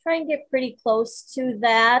pretty close to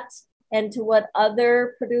that and to what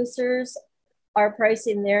other producers are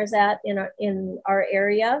pricing theirs at in our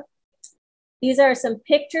area. These are some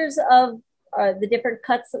pictures of the different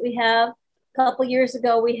cuts that we have. A couple years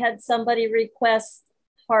ago, we had somebody request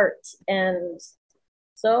heart, and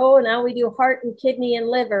So now we do heart and kidney and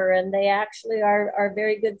liver, and they actually are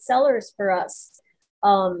very good sellers for us.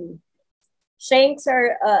 Shanks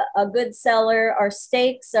are a good seller. Our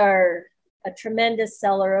steaks are a tremendous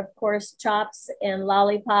seller, of course, chops and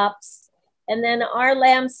lollipops. And then our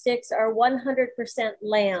lamb sticks are 100%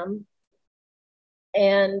 lamb.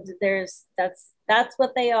 And that's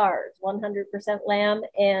what they are, 100% lamb.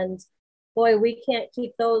 And boy, we can't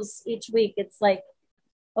keep those each week. It's like,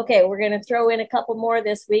 okay, we're going to throw in a couple more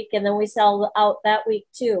this week, and then we sell out that week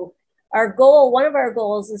too. One of our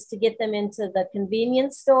goals is to get them into the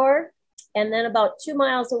convenience store. And then about 2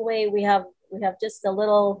 miles away, we have just a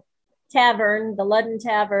little tavern, the Ludden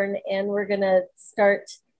Tavern, and we're going to start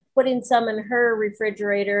putting some in her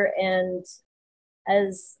refrigerator. And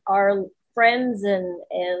as our friends and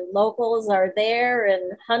locals are there,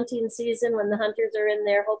 and hunting season, when the hunters are in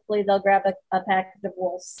there, hopefully they'll grab a package of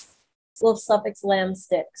Wolff Suffox lamb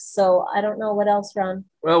sticks. So I don't know what else, Ron.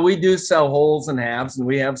 Well, we do sell wholes and halves, and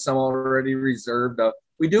we have some already reserved.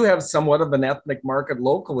 We do have somewhat of an ethnic market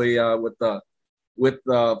locally with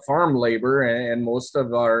the farm labor, and most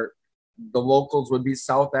of the locals would be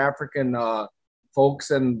South African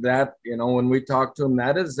folks, and that, you know, when we talk to them,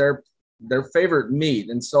 that is their favorite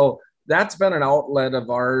meat, and so that's been an outlet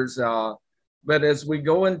of ours. But as we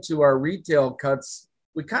go into our retail cuts,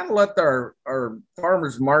 we kind of let our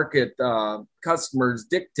farmers market customers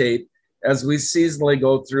dictate as we seasonally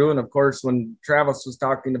go through. And of course, when Travis was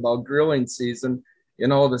talking about grilling season, you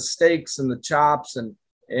know, the steaks and the chops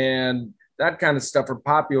and that kind of stuff are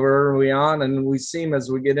popular early on. And we see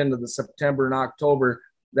as we get into the September and October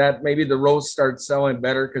that maybe the roast starts selling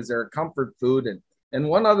better because they're a comfort food. And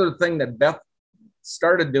one other thing that Beth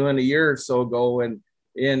started doing a year or so ago, and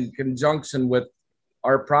in conjunction with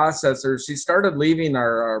our processor, she started leaving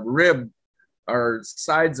our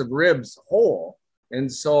sides of ribs whole.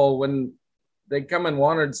 And so when they come and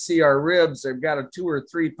wanted to see our ribs, they've got a 2 or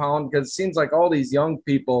 3 pound, because it seems like all these young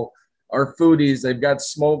people are foodies. They've got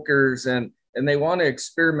smokers and they want to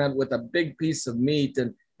experiment with a big piece of meat.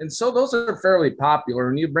 And so those are fairly popular.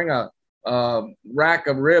 And you bring a rack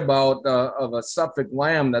of rib out of a Suffolk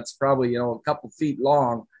lamb that's probably, you know, a couple feet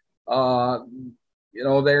long, you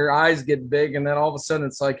know, their eyes get big, and then all of a sudden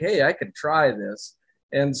it's like, hey, I could try this.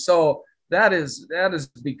 And so that has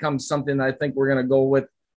become something I think we're going to go with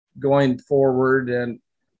going forward.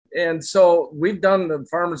 And so we've done the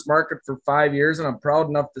farmers market for 5 years, and I'm proud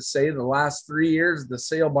enough to say the last 3 years, the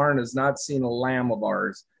sale barn has not seen a lamb of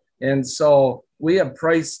ours. And so we are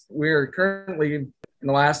currently in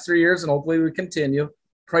the last 3 years, and hopefully we continue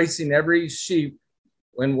pricing every sheep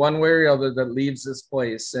in one way or other that leaves this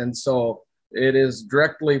place. And so it is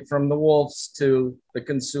directly from the Wolffs to the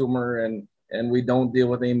consumer, and we don't deal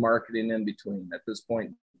with any marketing in between at this point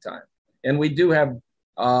in time. And we do have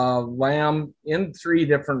lamb in 3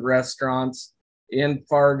 different restaurants, in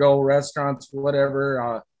Fargo restaurants,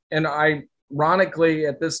 whatever. And ironically,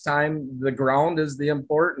 at this time, the ground is the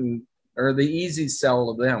important or the easy sell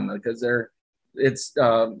of them, because it's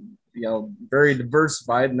you know, very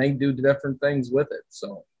diversified, and they do different things with it.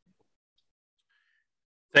 So.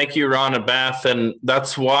 Thank you, Ron and Beth. And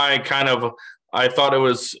that's why I thought it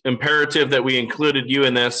was imperative that we included you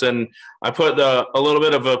in this. And I put a little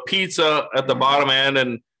bit of a pizza at the bottom end,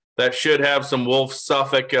 and that should have some Wolff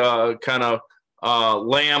Suffolk kind of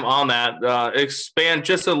lamb on that. Expand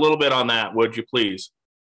just a little bit on that, would you please?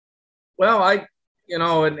 Well,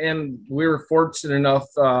 and we were fortunate enough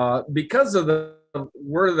because of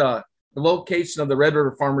we're the location of the Red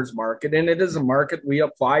River Farmers Market, and it is a market we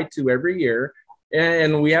apply to every year.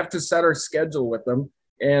 And we have to set our schedule with them.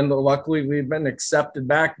 And luckily we've been accepted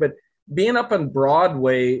back. But being up on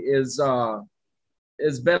Broadway has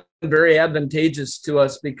been very advantageous to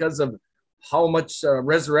us because of how much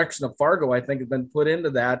resurrection of Fargo, I think, has been put into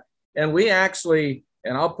that. And we actually,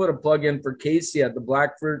 and I'll put a plug in for Casey at the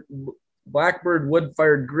Blackbird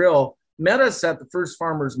Wood-Fired Grill, met us at the first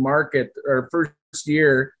farmers market, or first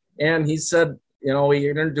year. And he said, you know, he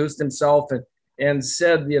introduced himself and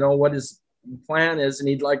said, you know, what his plan is, and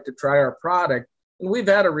he'd like to try our product. And we've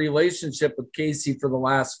had a relationship with Casey for the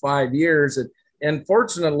last 5 years. And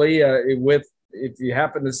fortunately, if you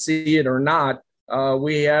happen to see it or not,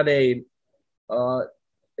 we had a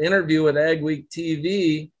interview with Ag Week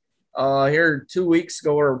TV here 2 weeks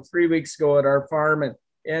ago or 3 weeks ago at our farm.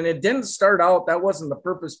 And it didn't start out, that wasn't the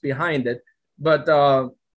purpose behind it, but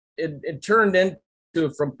it turned into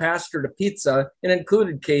From Pasture to Pizza, and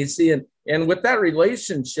included Casey. And with that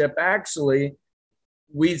relationship, actually,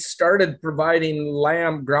 we started providing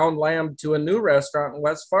ground lamb to a new restaurant in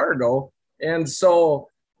West Fargo. And so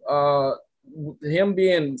him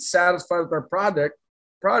being satisfied with our product,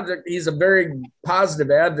 project, he's a very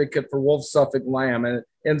positive advocate for Wolff Suffolk lamb.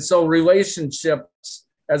 And so relationships,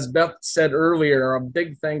 as Beth said earlier, are a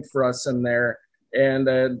big thing for us in there. And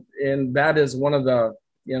that is one of the,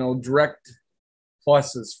 direct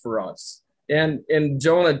pluses for us. And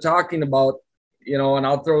Joana talking about, and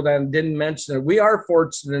I'll throw that and didn't mention it, we are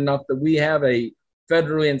fortunate enough that we have a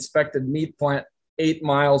federally inspected meat plant 8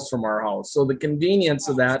 miles from our house. So the convenience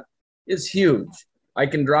of that is huge. I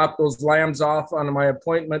can drop those lambs off on my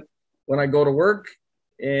appointment when I go to work,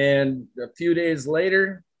 and a few days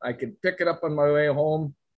later, I can pick it up on my way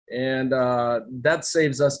home, and that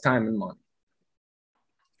saves us time and money.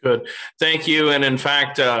 Good. Thank you. And in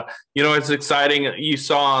fact, it's exciting. You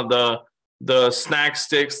saw the snack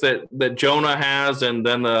sticks that Joana has, and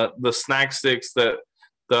then the snack sticks that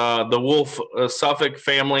the Wolff Suffolk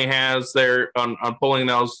family has there on pulling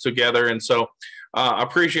those together. And so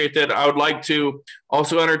appreciate that. I would like to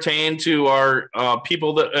also entertain to our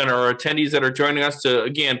people and our attendees that are joining us to,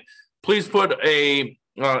 again, please put any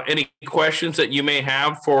questions that you may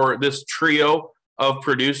have for this trio of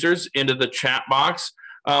producers into the chat box.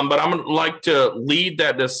 But I'm going to like to lead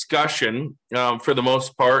that discussion for the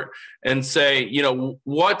most part and say,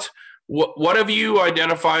 what have you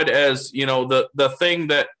identified as, the thing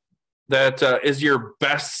that is your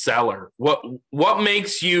best seller? What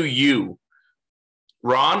makes you?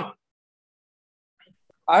 Ron?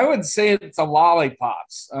 I would say it's a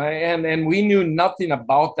lollipops. And we knew nothing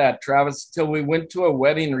about that, Travis, until we went to a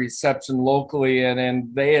wedding reception locally.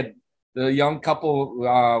 And they had the young couple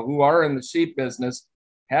who are in the sheep business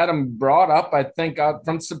had them brought up, I think, out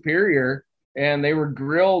from Superior, and they were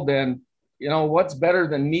grilled. And, what's better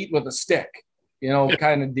than meat with a stick,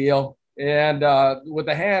 kind of deal. And with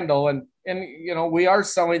a handle. And we are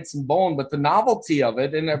selling some bone, but the novelty of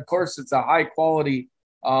it, and of course, it's a high quality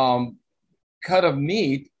cut of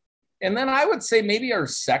meat. And then I would say maybe our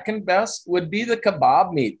second best would be the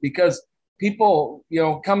kebab meat, because people,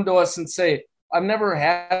 come to us and say, I've never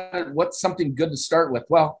had it. What's something good to start with?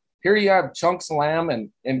 Well, here you have chunks of lamb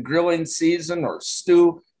and grilling season or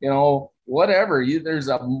stew, whatever. There's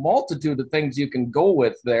a multitude of things you can go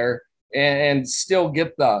with there and still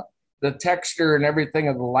get the texture and everything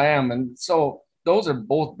of the lamb. And so those are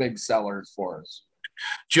both big sellers for us.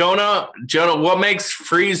 Joana, what makes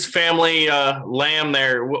Friesz family lamb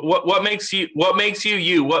there? What makes you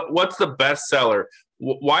you? What's the best seller?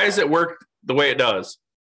 Why does it work the way it does?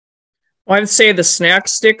 Well, I'd say the snack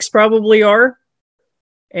sticks probably are.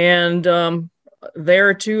 And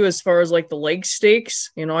there too, as far as like the leg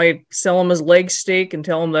steaks, I sell them as leg steak and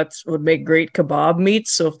tell them that would make great kebab meat.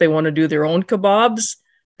 So if they want to do their own kebabs,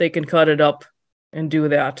 they can cut it up and do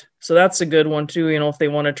that. So that's a good one too. If they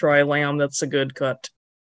want to try lamb, that's a good cut.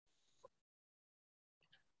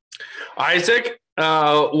 Isaac,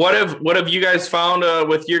 what have you guys found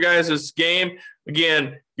with your guys' game?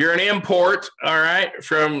 Again, you're an import, all right,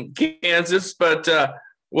 from Kansas, but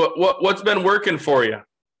what's been working for you?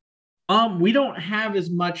 We don't have as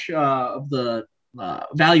much of the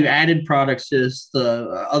value-added products as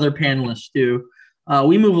the other panelists do.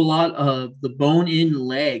 We move a lot of the bone-in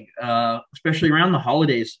leg, especially around the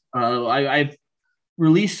holidays. I've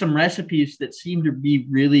released some recipes that seem to be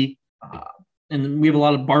really, and we have a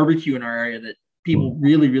lot of barbecue in our area that people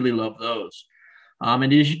really, really love those. In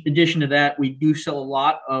addition to that, we do sell a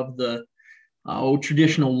lot of the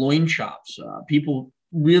traditional loin chops. People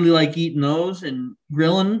really like eating those and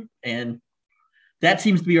grilling, and that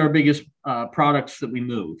seems to be our biggest products that we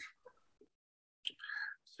move.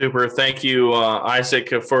 Super. Thank you,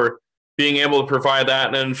 Isaac, for being able to provide that.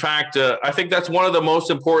 And in fact, I think that's one of the most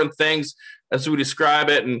important things as we describe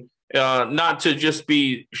it, and not to just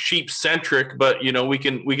be sheep centric, but we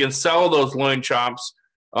can sell those loin chops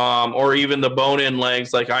or even the bone-in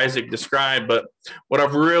legs like Isaac described. But what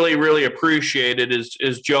I've really, really appreciated is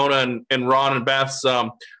Joana and Ron and Beth's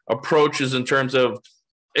approaches in terms of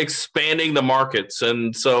expanding the markets.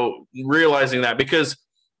 And so realizing that, because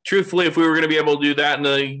truthfully, if we were going to be able to do that, and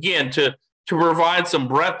again, to provide some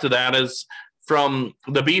breadth to that, is from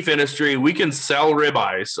the beef industry, we can sell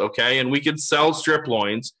ribeyes, okay, and we can sell strip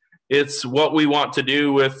loins. It's what we want to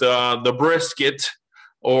do with the brisket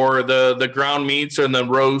or the ground meats and the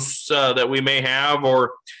roasts that we may have,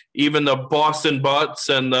 or even the Boston butts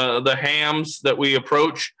and the hams that we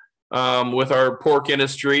approach with our pork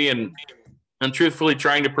industry, and truthfully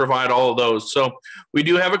trying to provide all of those. So we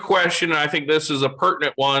do have a question, and I think this is a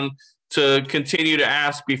pertinent one to continue to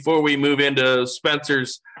ask before we move into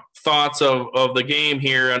Spencer's thoughts of the game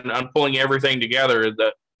here and on pulling everything together.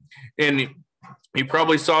 And you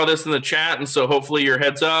probably saw this in the chat, and so hopefully your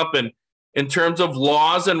head's up. And in terms of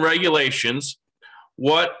laws and regulations,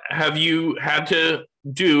 what have you had to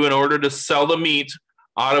do in order to sell the meat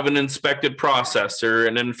out of an inspected processor.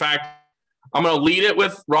 And in fact, I'm going to lead it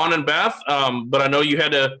with Ron and Beth, but I know you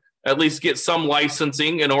had to at least get some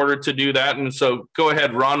licensing in order to do that. And so go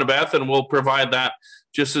ahead, Ron and Beth, and we'll provide that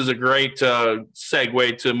just as a great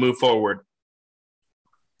segue to move forward.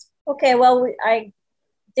 Okay, well, I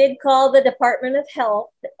did call the Department of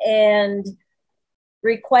Health and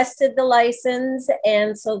requested the license.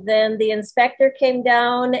 And so then the inspector came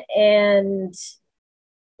down and,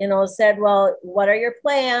 you know, said, well, what are your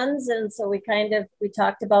plans? And so we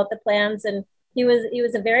talked about the plans, and he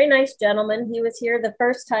was a very nice gentleman. He was here the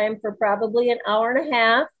first time for probably an hour and a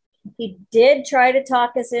half. He did try to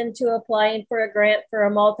talk us into applying for a grant for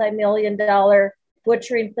a multi-million-dollar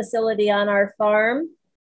butchering facility on our farm.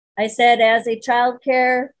 I said, as a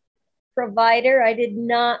childcare provider, I did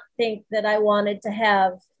not think that I wanted to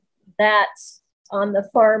have that on the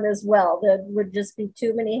farm as well. There would just be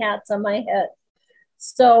too many hats on my head.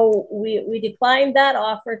 So we declined that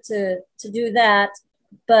offer to do that.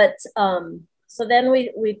 But so then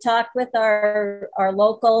we talked with our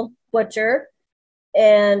local butcher,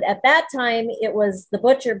 and at that time it was the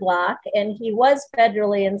butcher block, and he was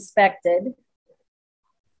federally inspected.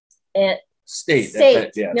 And state.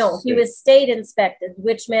 Yes, no, state. He was state inspected,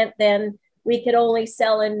 which meant then we could only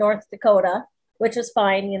sell in North Dakota, which was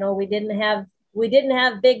fine. You know, we didn't have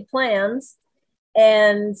big plans.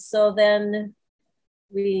 And so then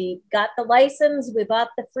we got the license, we bought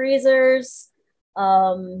the freezers.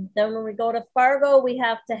 Then when we go to Fargo, we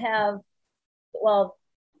have to have our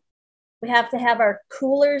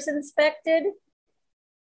coolers inspected.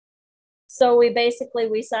 So we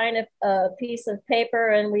sign a piece of paper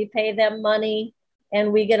and we pay them money,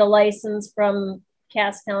 and we get a license from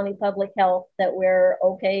Cass County Public Health that we're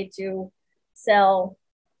okay to sell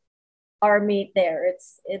our meat there.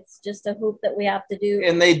 It's just a hoop that we have to do.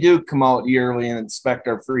 And they do come out yearly and inspect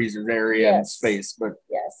our freezer area and space, but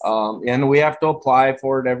yes. And we have to apply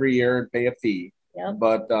for it every year and pay a fee. Yeah.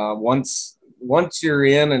 But once you're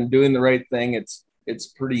in and doing the right thing, it's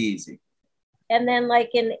pretty easy. And then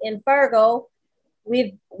like in Fargo,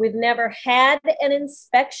 we've never had an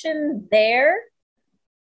inspection there,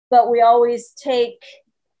 but we always take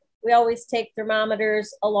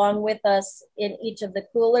thermometers along with us in each of the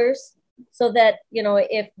coolers, so that, you know,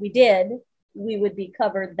 if we did, we would be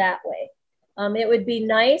covered that way. It would be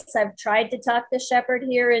nice. I've tried to talk the shepherd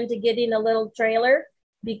here into getting a little trailer,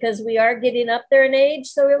 because we are getting up there in age.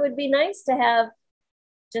 So it would be nice to have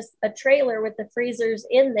just a trailer with the freezers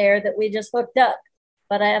in there that we just hooked up,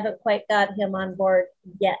 but I haven't quite got him on board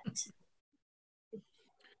yet.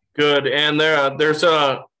 Good. And there's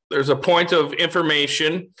a point of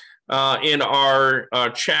information in our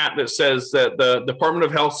chat that says that the Department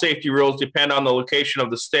of Health safety rules depend on the location of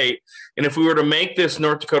the state. And if we were to make this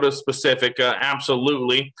North Dakota specific,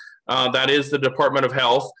 absolutely, that is the Department of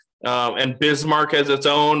Health. And Bismarck has its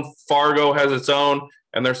own, Fargo has its own,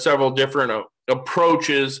 and there's several different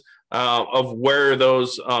approaches of where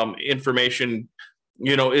those information,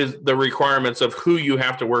 you know, is the requirements of who you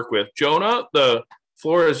have to work with. Joana, the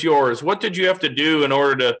floor is yours. What did you have to do in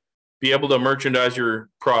order to be able to merchandise your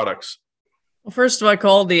products? Well, first of all, I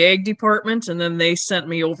called the ag department, and then they sent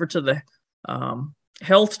me over to the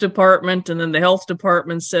health department. And then the health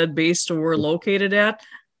department said, based on where we're located at,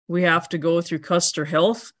 we have to go through Custer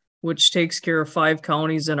Health, which takes care of 5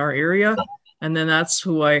 counties in our area. And then that's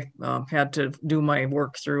who I had to do my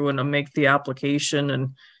work through and make the application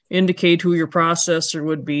and indicate who your processor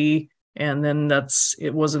would be. And then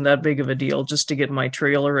it wasn't that big of a deal, just to get my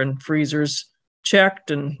trailer and freezers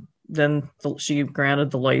checked. And then she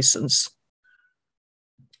granted the license.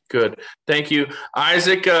 Good. Thank you.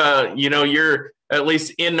 Isaac, you know, you're at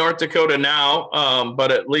least in North Dakota now,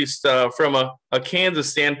 but at least from a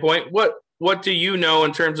Kansas standpoint, what do you know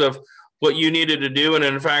in terms of what you needed to do? And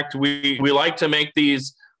in fact, we like to make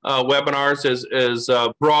these webinars as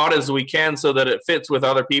broad as we can so that it fits with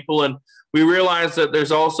other people. And we realize that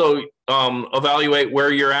there's also evaluate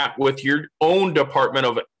where you're at with your own Department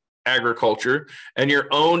of Agriculture and your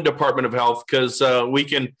own Department of Health, because we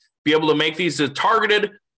can be able to make these as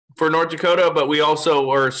targeted for North Dakota, but we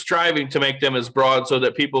also are striving to make them as broad so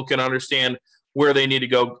that people can understand where they need to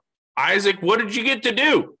go. Isaac, what did you get to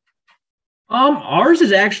do? Ours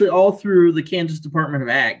is actually all through the Kansas Department of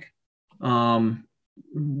Ag.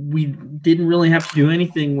 We didn't really have to do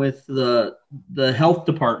anything with the health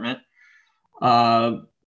department.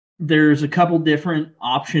 There's a couple different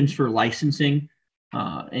options for licensing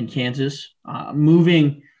in Kansas.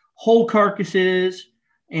 Moving whole carcasses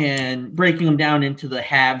and breaking them down into the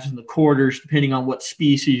halves and the quarters, depending on what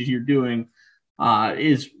species you're doing,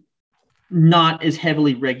 is not as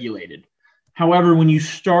heavily regulated. However, when you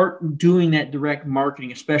start doing that direct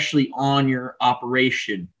marketing, especially on your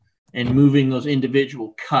operation and moving those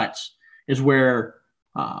individual cuts, is where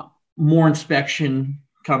more inspection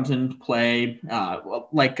comes into play.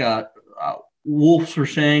 Wolffs were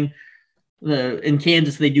saying, in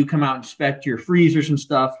Kansas, they do come out and inspect your freezers and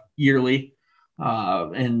stuff yearly.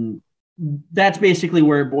 And that's basically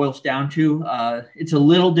where it boils down to. It's a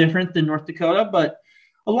little different than North Dakota, but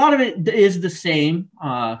a lot of it is the same.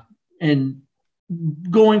 And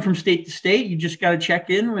going from state to state, you just got to check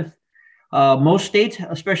in with most states,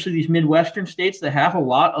 especially these Midwestern states that have a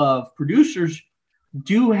lot of producers,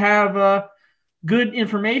 do have good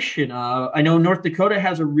information. I know North Dakota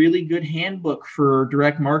has a really good handbook for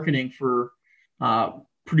direct marketing for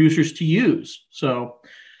producers to use. So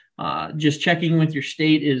just checking with your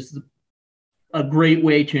state is a great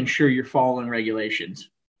way to ensure you're following regulations.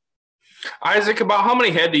 Isaac, about how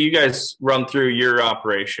many head do you guys run through your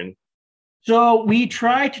operation? So we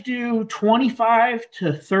try to do 25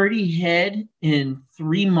 to 30 head in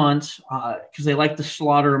 3 months because they like to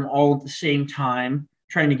slaughter them all at the same time,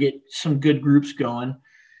 trying to get some good groups going.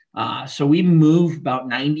 So we move about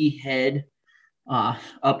 90 head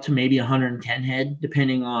up to maybe 110 head,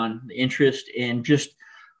 depending on the interest. And just,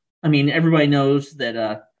 I mean, everybody knows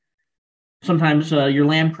that sometimes your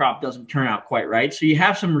lamb crop doesn't turn out quite right. So you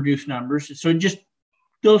have some reduced numbers. So just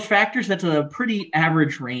those factors, that's a pretty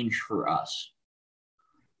average range for us.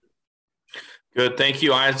 Good. Thank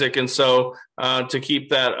you, Isaac. And so to keep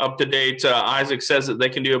that up to date, Isaac says that they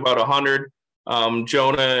can do about 100.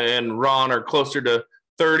 Joana and Ron are closer to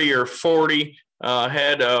 30 or 40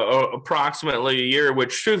 head approximately a year,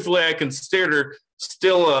 which truthfully I consider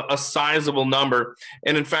still a sizable number.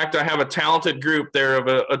 And in fact, I have a talented group there of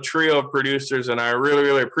a trio of producers, and I really,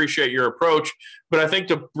 really appreciate your approach. But I think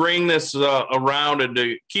to bring this around and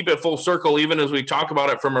to keep it full circle, even as we talk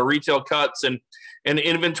about it from a retail cuts and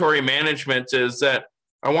inventory management, is that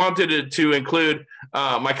I wanted to include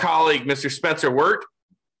my colleague, Mr. Spencer Wirt.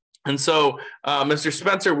 And so Mr.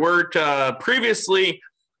 Spencer Wirt previously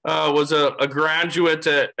was a graduate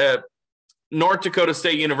at North Dakota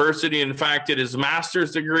State University. In fact, did his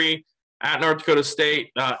master's degree at North Dakota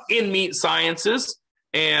State in meat sciences,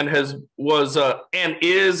 and was an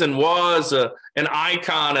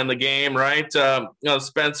icon in the game, right,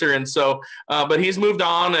 Spencer? And so, but he's moved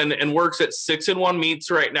on and works at 6-in-1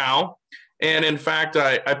 Meats right now. And in fact,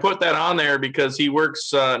 I put that on there because he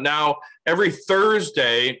works now every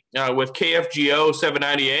Thursday with KFGO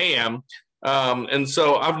 790 AM. And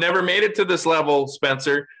so I've never made it to this level,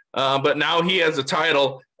 Spencer. But now he has a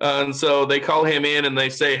title, and so they call him in and they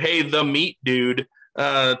say, "Hey, the meat dude,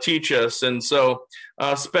 teach us." And so,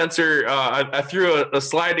 Spencer, I threw a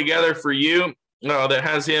slide together for you that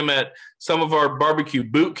has him at some of our barbecue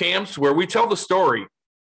boot camps where we tell the story.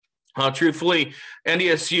 Truthfully,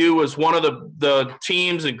 NDSU was one of the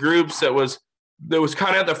teams and groups that was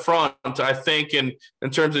kind of at the front, I think, in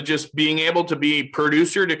terms of just being able to be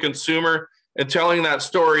producer to consumer and telling that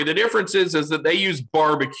story. The difference is that they use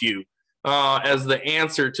barbecue as the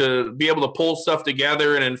answer to be able to pull stuff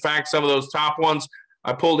together. And in fact, some of those top ones,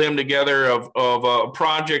 I pulled him together of a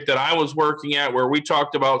project that I was working at where we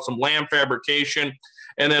talked about some lamb fabrication.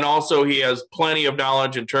 And then also he has plenty of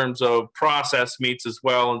knowledge in terms of processed meats as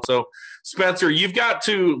well. And so, Spencer, you've got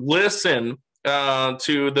to listen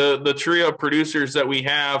to the trio of producers that we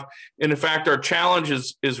have. And in fact, our challenge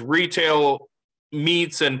is retail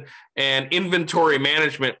meats and inventory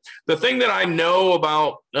management. The thing that I know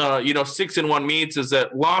about 6-in-1 Meats is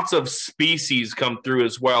that lots of species come through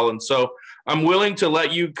as well. And so I'm willing to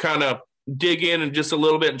let you kind of dig in just a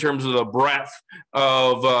little bit in terms of the breadth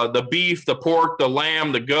of the beef, the pork, the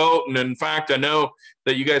lamb, the goat. And in fact, I know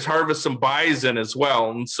that you guys harvest some bison as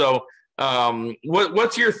well. And so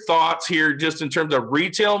what's your thoughts here just in terms of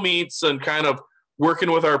retail meats and kind of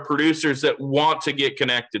working with our producers that want to get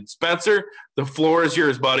connected? Spencer, the floor is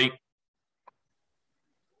yours, buddy.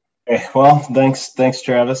 Okay, well, thanks,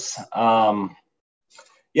 Travis. So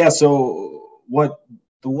what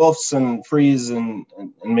the Wolffs and Friesz and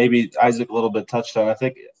maybe Isaac a little bit touched on, I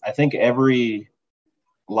think every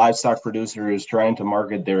livestock producer is trying to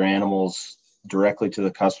market their animals directly to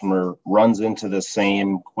the customer runs into the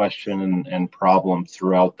same question and problem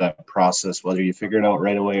throughout that process, whether you figure it out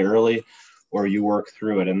right away early or you work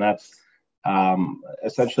through it. And that's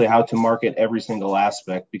essentially how to market every single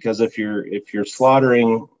aspect, because if you're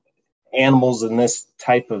slaughtering animals in this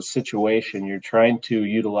type of situation, you're trying to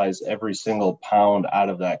utilize every single pound out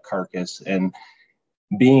of that carcass, and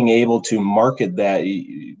being able to market that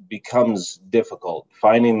becomes difficult.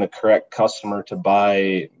 Finding the correct customer to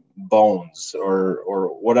buy bones or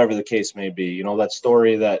whatever the case may be. You know, that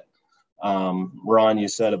story that Ron, you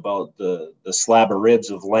said about the slab of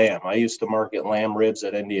ribs of lamb. I used to market lamb ribs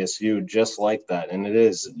at NDSU just like that, and it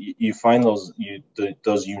is you find those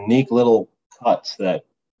unique little cuts that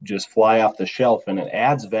just fly off the shelf, and it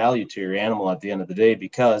adds value to your animal at the end of the day,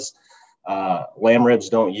 because lamb ribs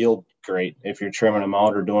don't yield great if you're trimming them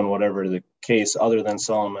out or doing whatever the case, other than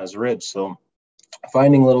selling them as ribs. So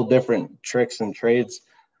finding little different tricks and trades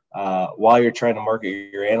while you're trying to market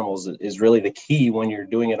your animals is really the key when you're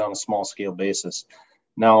doing it on a small scale basis.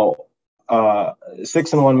 Now,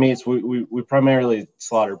 6-in-1 meats, we primarily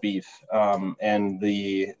slaughter beef, and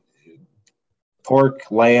the pork,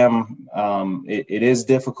 lamb, it is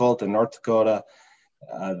difficult in North Dakota.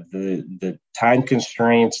 The time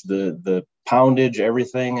constraints, the poundage,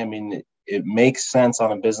 everything. I mean, it makes sense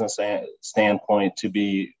on a business standpoint to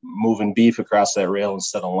be moving beef across that rail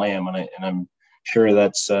instead of lamb, and I'm sure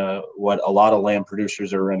that's what a lot of lamb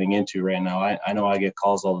producers are running into right now. I know I get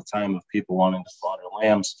calls all the time of people wanting to slaughter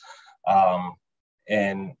lambs,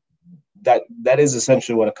 and that is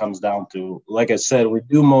essentially what it comes down to. Like I said, we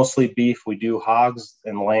do mostly beef. We do hogs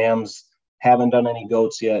and lambs. Haven't done any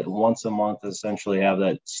goats yet. Once a month, essentially, have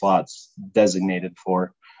that slots designated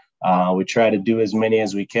for. We try to do as many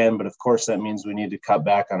as we can, but of course that means we need to cut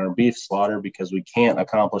back on our beef slaughter because we can't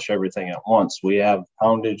accomplish everything at once. We have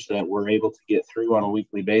poundage that we're able to get through on a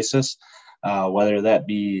weekly basis, whether that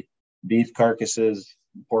be beef carcasses,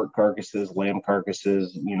 pork carcasses, lamb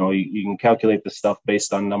carcasses. You know, you can calculate the stuff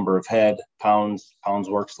based on number of head. Pounds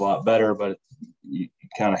works a lot better, but you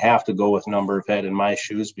kind of have to go with number of head in my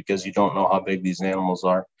shoes because you don't know how big these animals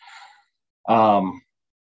are.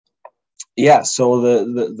 Yeah, so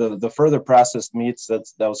the further processed meats, that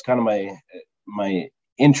was kind of my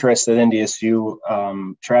interest at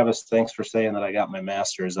NDSU. Travis, thanks for saying that I got my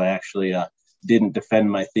master's. I actually didn't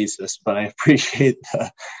defend my thesis, but I appreciate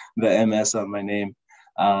the MS on my name.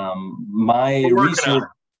 My research,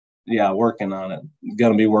 working on it.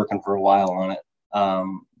 Gonna be working for a while on it.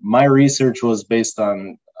 My research was based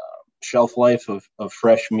on shelf life of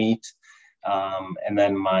fresh meat, and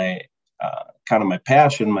then my kind of my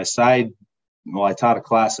passion, my side. Well, I taught a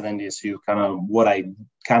class at NDSU. Kind of what I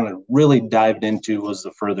kind of really dived into was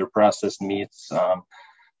the further processed meats,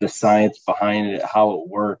 the science behind it, how it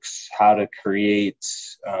works, how to create,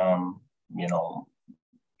 an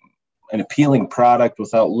appealing product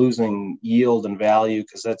without losing yield and value,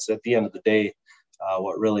 because that's at the end of the day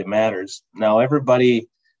what really matters. Now, everybody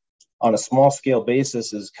on a small scale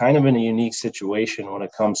basis is kind of in a unique situation when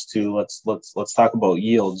it comes to let's talk about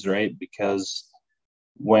yields, right? Because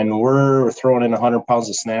when we're throwing in 100 pounds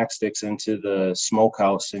of snack sticks into the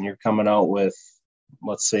smokehouse and you're coming out with,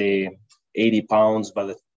 let's say, 80 pounds by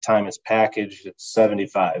the time it's packaged, it's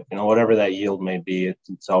 75, whatever that yield may be,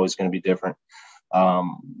 it's always going to be different.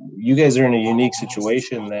 You guys are in a unique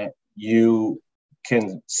situation that you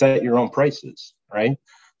can set your own prices, right?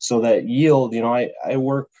 So that yield, I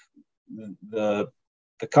work the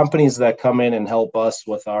companies that come in and help us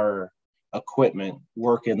with our equipment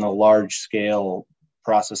work in the large scale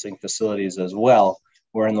processing facilities as well.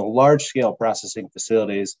 Where in the large scale processing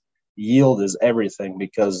facilities, yield is everything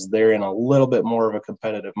because they're in a little bit more of a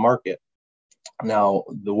competitive market. Now,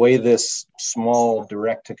 the way this small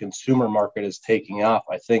direct to consumer market is taking off,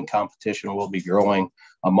 I think competition will be growing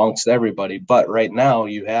amongst everybody. But right now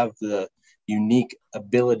you have the unique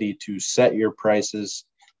ability to set your prices.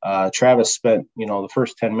 Travis spent, the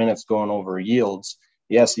first 10 minutes going over yields.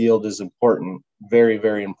 Yes, yield is important, very,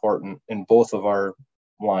 very important in both of our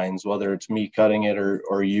lines, whether it's me cutting it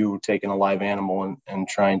or you taking a live animal and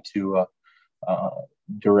trying to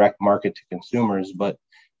direct market to consumers. But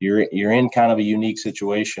you're in kind of a unique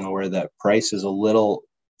situation where that price is a little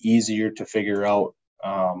easier to figure out,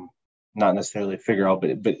 not necessarily figure out,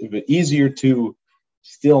 but easier to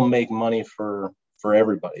still make money for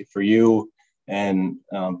everybody, for you. And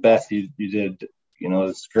Beth, you did,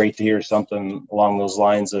 it's great to hear something along those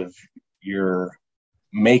lines of you're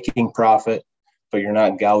making profit, but you're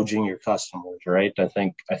not gouging your customers, right? I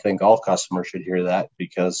think all customers should hear that,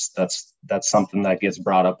 because that's something that gets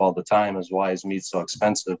brought up all the time, is why is meat so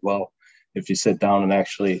expensive? Well, if you sit down and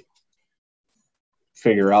actually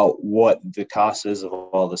figure out what the cost is of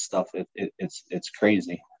all this stuff, it's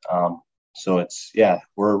crazy. So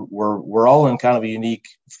we're all in kind of a unique,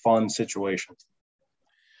 fun situation.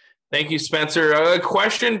 Thank you, Spencer. A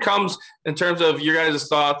question comes in terms of your guys'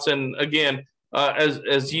 thoughts, and again,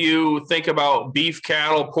 as you think about beef,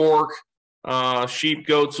 cattle, pork, sheep,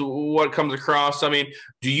 goats, what comes across? I mean,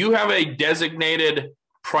 do you have a designated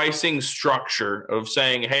pricing structure of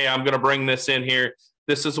saying, hey, I'm going to bring this in here,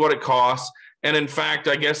 this is what it costs? And in fact,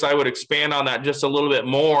 I guess I would expand on that just a little bit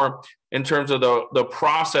more in terms of the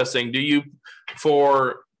processing. Do you,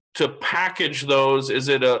 to package those, is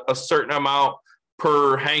it a certain amount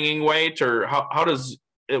per hanging weight, or how does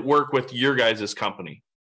it work with your guys' company?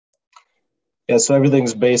 Yeah, so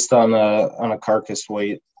everything's based on a carcass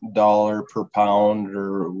weight, dollar per pound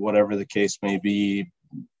or whatever the case may be.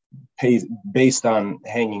 Based on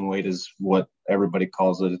hanging weight is what everybody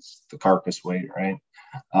calls it. It's the carcass weight, right?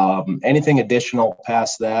 Anything additional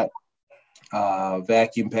past that,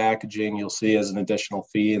 vacuum packaging, you'll see as an additional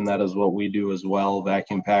fee, and that is what we do as well.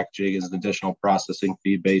 Vacuum packaging is an additional processing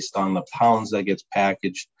fee based on the pounds that gets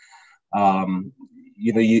packaged.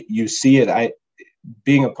 You see it.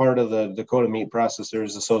 Being a part of the Dakota Meat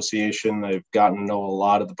Processors Association, I've gotten to know a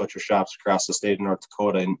lot of the butcher shops across the state of North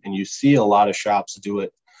Dakota, and you see a lot of shops do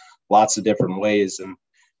it lots of different ways. And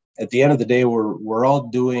at the end of the day, we're all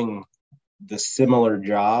doing the similar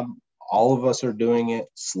job. All of us are doing it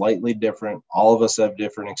slightly different. All of us have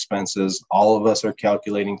different expenses. All of us are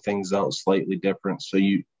calculating things out slightly different. So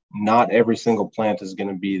not every single plant is going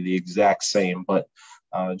to be the exact same, but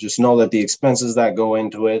just know that the expenses that go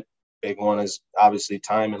into it, big one is obviously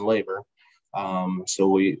time and labor. And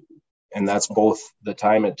that's both the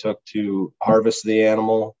time it took to harvest the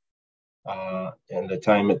animal and the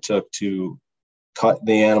time it took to cut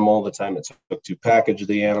the animal, the time it took to package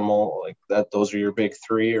the animal, like that. Those are your big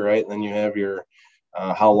three, right? And then you have your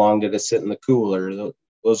how long did it sit in the cooler?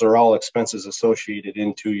 Those are all expenses associated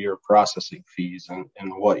into your processing fees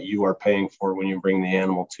and what you are paying for when you bring the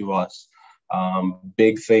animal to us.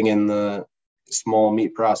 Big thing in the small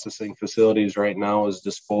meat processing facilities right now is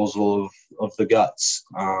disposal of the guts.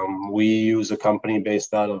 We use a company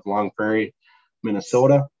based out of Long Prairie,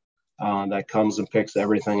 Minnesota, that comes and picks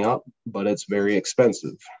everything up, but it's very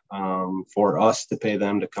expensive for us to pay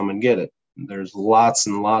them to come and get it. There's lots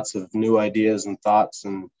and lots of new ideas and thoughts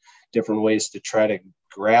and different ways to try to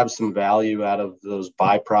grab some value out of those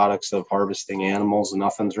byproducts of harvesting animals.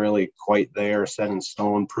 Nothing's really quite there, set in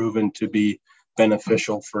stone, proven to be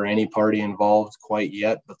beneficial for any party involved quite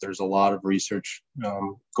yet, but there's a lot of research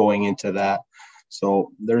going into that.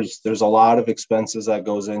 So there's a lot of expenses that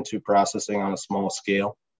goes into processing on a small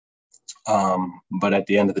scale. But at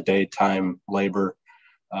the end of the day, time, labor,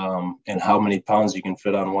 and how many pounds you can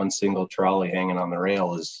fit on one single trolley hanging on the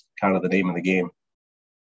rail is kind of the name of the game.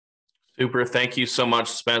 Super. Thank you so much,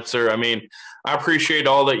 Spencer. I mean, I appreciate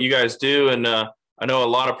all that you guys do. And I know a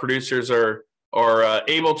lot of producers are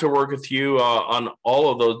able to work with you on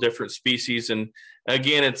all of those different species. And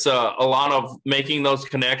again, it's a lot of making those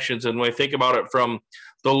connections. And when we think about it from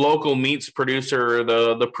the local meats producer,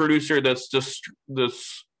 the producer that's just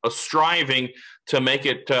striving to make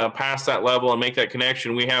it past that level and make that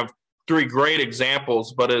connection, we have three great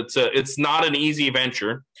examples, but it's not an easy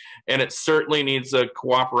venture, and it certainly needs the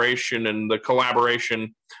cooperation and the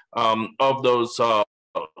collaboration of those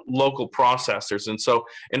local processors. And so,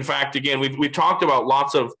 in fact, again, we talked about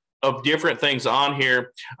lots of different things on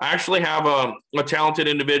here. I actually have a talented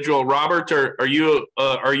individual. Robert, are you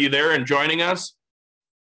there and joining us?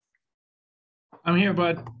 I'm here,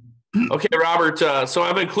 bud. Okay, Robert. So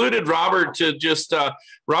I've included Robert to just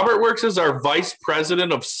Robert works as our vice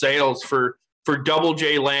president of sales for Double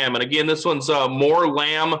J Lamb. And again, this one's more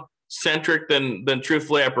lamb centric than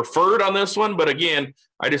truthfully I preferred on this one. But again,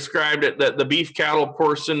 I described it that the beef cattle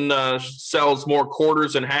portion sells more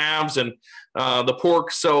quarters and halves, and the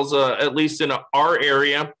pork sells, at least in our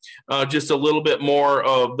area, just a little bit more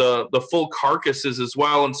of the full carcasses as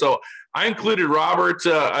well. And so I included Robert.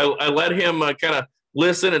 I let him kind of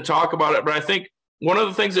listen and talk about it. But I think one of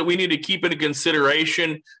the things that we need to keep into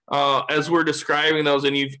consideration as we're describing those,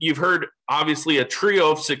 and you've heard obviously a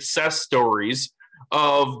trio of success stories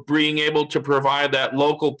of being able to provide that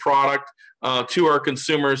local product to our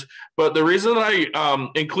consumers. But the reason that I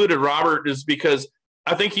included Robert is because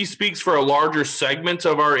I think he speaks for a larger segment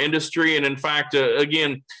of our industry. And in fact,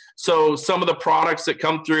 again, so some of the products that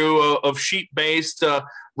come through of sheep-based,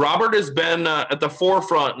 Robert has been at the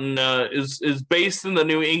forefront and is based in the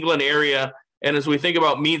New England area. And as we think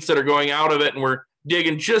about meats that are going out of it, and we're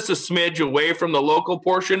digging just a smidge away from the local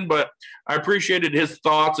portion, but I appreciated his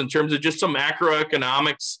thoughts in terms of just some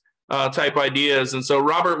macroeconomics type ideas. And so,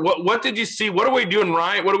 Robert, what did you see? What are we doing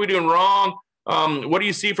right? What are we doing wrong? What do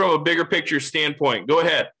you see from a bigger picture standpoint? Go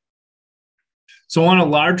ahead. So on a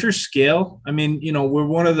larger scale, I mean, we're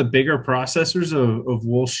one of the bigger processors of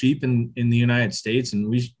wool sheep in the United States, and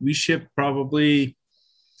we ship probably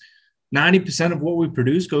 90% of what we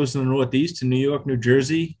produce goes to the Northeast, to New York, New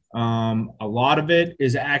Jersey. A lot of it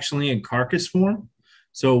is actually in carcass form.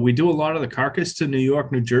 So we do a lot of the carcass to New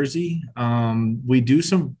York, New Jersey. We do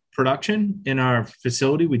some production in our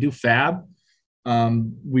facility. We do fab.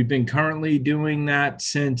 We've been currently doing that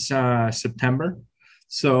since September.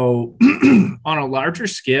 So on a larger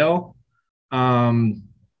scale, we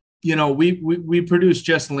produce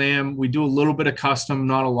just lamb. We do a little bit of custom,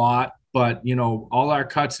 not a lot, but all our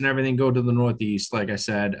cuts and everything go to the Northeast. Like I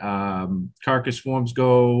said, carcass forms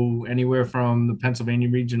go anywhere from the Pennsylvania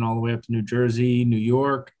region all the way up to New Jersey, New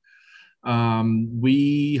York.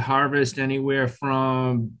 We harvest anywhere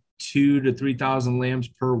from 2,000 to 3,000 lambs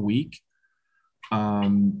per week.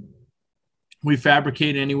 We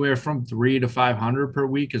fabricate anywhere from 300 to 500 per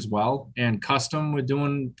week as well. And custom, we're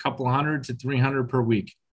doing a couple 100 to 300 per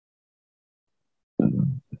week.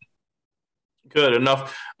 Good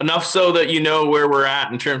enough so that where we're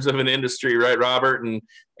at in terms of an industry, right, Robert?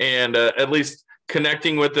 And at least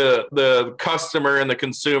connecting with the customer and the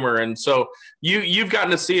consumer. And so you've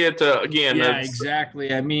gotten to see it again. Yeah,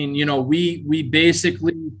 exactly. I mean, we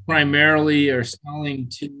basically primarily are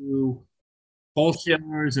selling to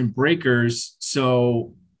wholesalers and breakers.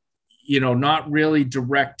 So, not really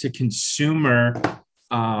direct to consumer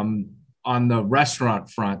on the restaurant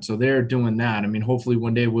front. So they're doing that. I mean, hopefully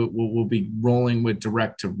one day we'll be rolling with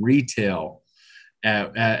direct to retail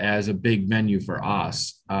as a big menu for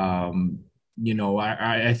us. I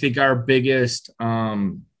think our biggest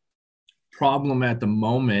problem at the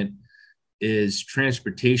moment is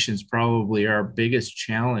transportation is probably our biggest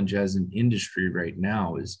challenge as an industry right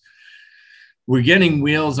now. Is we're getting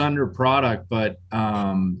wheels under product, but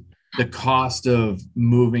the cost of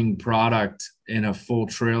moving product in a full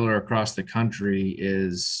trailer across the country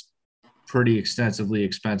is pretty extensively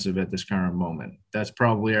expensive at this current moment. That's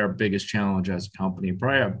probably our biggest challenge as a company,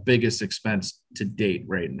 probably our biggest expense to date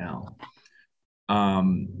right now.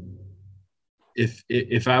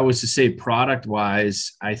 If I was to say product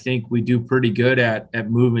wise, I think we do pretty good at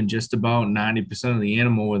moving just about 90% of the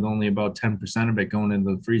animal with only about 10% of it going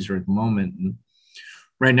into the freezer at the moment. And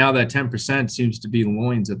right now that 10% seems to be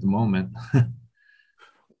loins at the moment.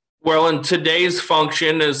 Well, and today's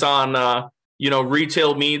function is on,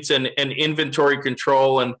 retail meats and inventory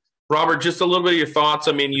control. And Robert, just a little bit of your thoughts.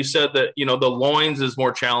 I mean, you said that, the loins is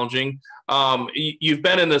more challenging. You've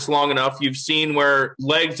been in this long enough. You've seen where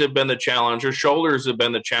legs have been the challenge or shoulders have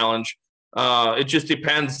been the challenge. It just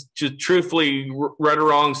depends, truthfully, right or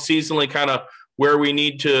wrong, seasonally, kind of where we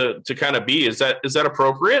need to kind of be. Is that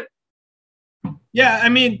appropriate? Yeah, I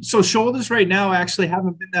mean, so shoulders right now actually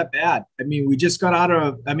haven't been that bad. I mean, we just got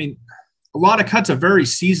a lot of cuts are very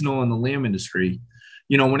seasonal in the lamb industry.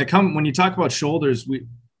 When you talk about shoulders,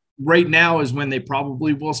 right now is when they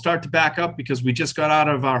probably will start to back up because we just got out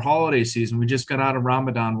of our holiday season. We just got out of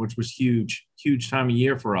Ramadan, which was huge time of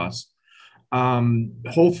year for us.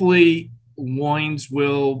 Hopefully loins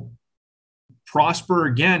will prosper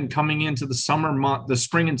again coming into the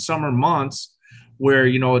spring and summer months where,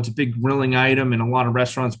 it's a big grilling item and a lot of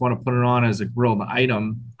restaurants want to put it on as a grilled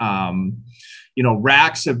item.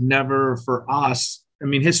 Racks have never for us. I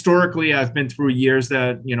mean, historically, I've been through years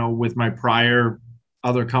that, with my prior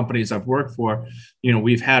other companies I've worked for,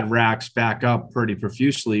 we've had racks back up pretty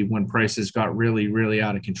profusely when prices got really, really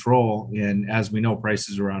out of control. And as we know,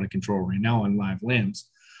 prices are out of control right now on live lambs.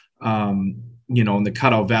 And the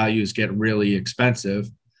cutout values get really expensive.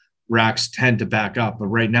 Racks tend to back up, but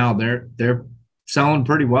right now they're selling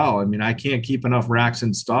pretty well. I mean, I can't keep enough racks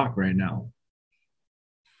in stock right now.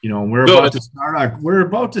 We're about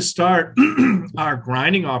to start our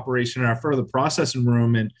grinding operation in our further processing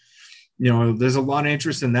room. And, there's a lot of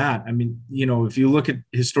interest in that. I mean, if you look at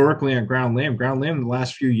historically on ground lamb in the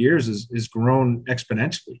last few years is grown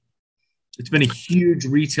exponentially. It's been a huge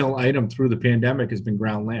retail item through the pandemic has been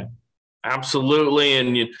ground lamb. Absolutely.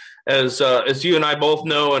 And as you and I both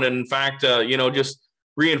know, and in fact, just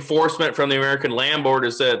reinforcement from the American Lamb Board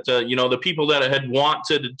is that, the people that had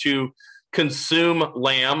wanted to consume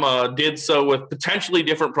lamb did so with potentially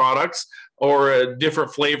different products or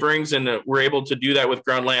different flavorings, and we're able to do that with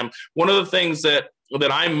ground lamb. One of the things that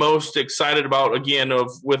I'm most excited about, again,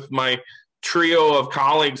 with my trio of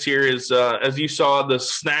colleagues here is, as you saw, the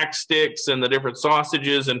snack sticks and the different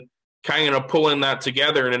sausages and kind of pulling that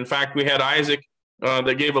together. And in fact, we had Isaac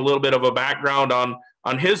that gave a little bit of a background on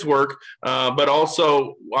his work, but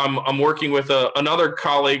also I'm working with another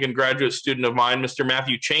colleague and graduate student of mine, Mr.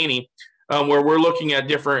 Matthew Cheney, where we're looking at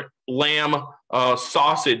different lamb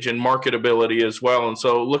sausage and marketability as well. And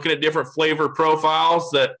so looking at different flavor profiles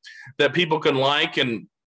that people can like. And,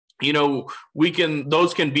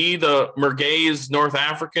 those can be the merguez North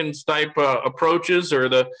African type approaches or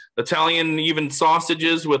the Italian even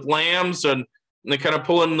sausages with lambs. And and kind of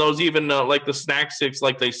pulling those even like the snack sticks,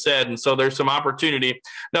 like they said. And so there's some opportunity.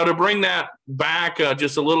 Now to bring that back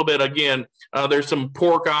just a little bit again, there's some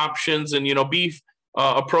pork options and, beef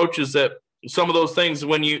approaches that some of those things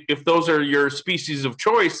if those are your species of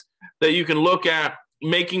choice that you can look at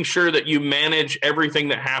making sure that you manage everything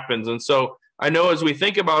that happens. And so I know as we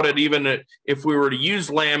think about it, even if we were to use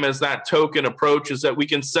lamb as that token approach, is that we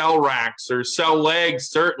can sell racks or sell legs,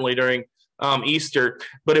 certainly during Easter.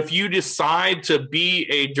 But if you decide to be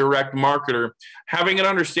a direct marketer, having an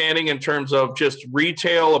understanding in terms of just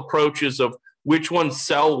retail approaches of which ones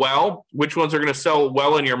sell well, which ones are going to sell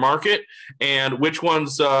well in your market, and which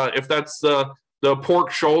ones, if that's the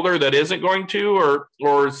pork shoulder that isn't going to,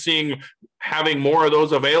 or having more of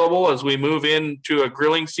those available as we move into a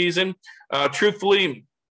grilling season. Truthfully,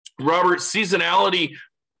 Robert, seasonality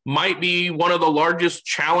might be one of the largest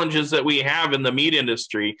challenges that we have in the meat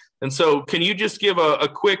industry. And so can you just give a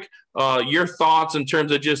quick, your thoughts in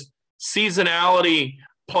terms of just seasonality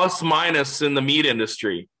plus minus in the meat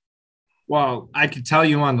industry? Well, I could tell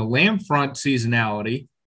you on the lamb front, seasonality,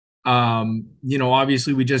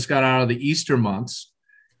 obviously we just got out of the Easter months,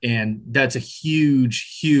 and that's a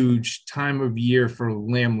huge, huge time of year for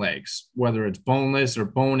lamb legs, whether it's boneless or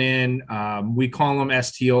bone-in. We call them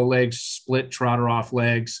STO legs, split trotter-off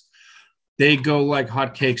legs. They go like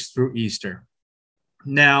hotcakes through Easter.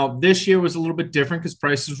 Now, this year was a little bit different because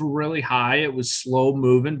prices were really high. It was slow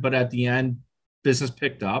moving, but at the end, business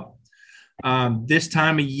picked up. This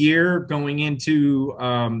time of year going into,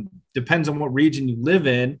 depends on what region you live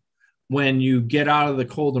in, when you get out of the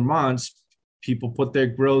colder months, people put their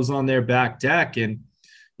grills on their back deck. And,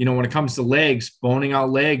 when it comes to legs, boning out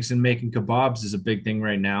legs and making kebabs is a big thing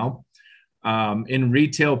right now. In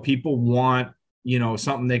retail, people want,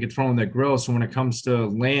 something they could throw on their grill. So when it comes to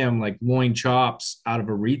lamb, like loin chops out of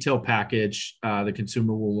a retail package, the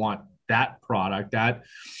consumer will want that product that,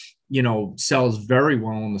 sells very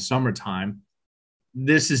well in the summertime.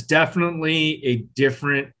 This is definitely a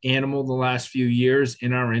different animal the last few years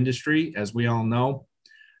in our industry, as we all know.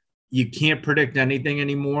 You can't predict anything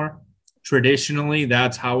anymore. Traditionally,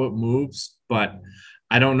 that's how it moves, but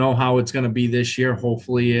I don't know how it's going to be this year.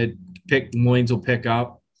 Hopefully loins will pick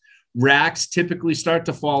up. Racks typically start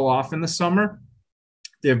to fall off in the summer.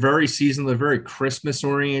 They're very seasonal. They're very Christmas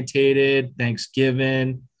orientated,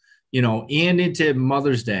 Thanksgiving, and into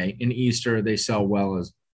Mother's Day and Easter, they sell well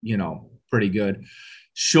as, pretty good.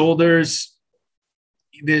 Shoulders,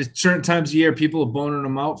 there's certain times of year people are boning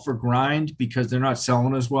them out for grind because they're not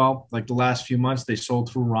selling as well. Like the last few months, they sold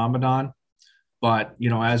through Ramadan. But,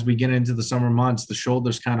 as we get into the summer months, the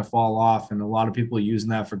shoulders kind of fall off, and a lot of people are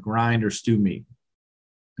using that for grind or stew meat.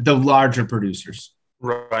 The larger producers.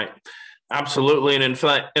 Right. Absolutely.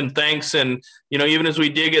 And thanks. And, even as we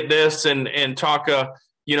dig at this and talk,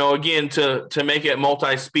 again, to make it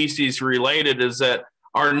multi-species related, is that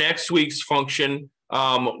our next week's function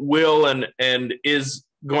will and is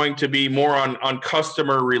going to be more on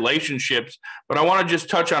customer relationships. But I want to just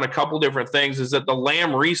touch on a couple different things. Is that the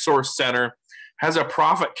Lamb Resource Center has a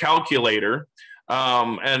profit calculator,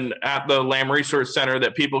 and at the Lamb Resource Center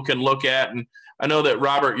that people can look at. And I know that,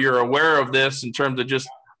 Robert, you're aware of this in terms of just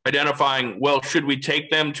identifying, well, should we take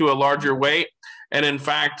them to a larger weight? And in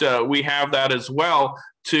fact, we have that as well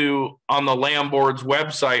on the Lamb Board's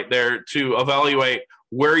website there to evaluate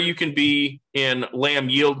where you can be in lamb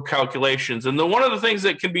yield calculations. And one of the things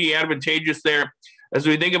that can be advantageous there, as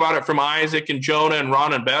we think about it from Isaac and Joana and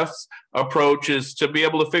Ron and Beth's approach, is to be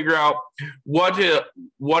able to figure out what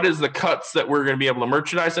is the cuts that we're going to be able to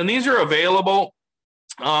merchandise. And these are available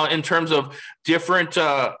in terms of different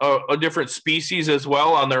species as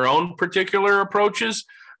well on their own particular approaches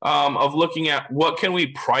of looking at what can we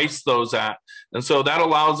price those at. And so that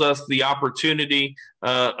allows us the opportunity,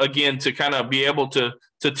 again, to kind of be able to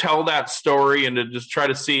tell that story and to just try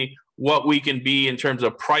to see what we can be in terms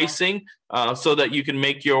of pricing, so that you can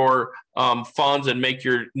make your funds and make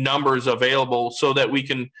your numbers available so that we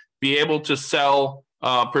can be able to sell,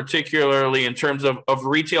 particularly in terms of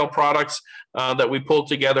retail products that we pulled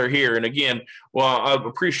together here. And again, I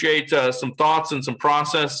appreciate some thoughts and some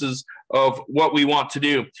processes of what we want to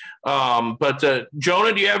do. But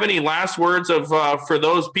Joana, do you have any last words for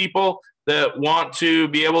those people that want to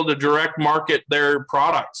be able to direct market their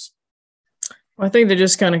products? I think they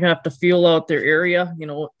just kind of have to feel out their area,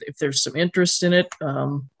 if there's some interest in it.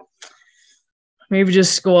 Maybe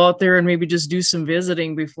just go out there and maybe just do some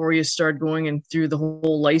visiting before you start going and through the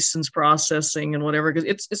whole license processing and whatever,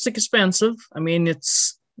 because it's expensive. I mean,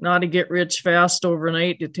 it's not a get rich fast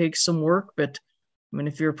overnight. It takes some work, but I mean,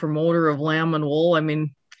 if you're a promoter of lamb and wool, I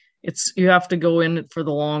mean, you have to go in for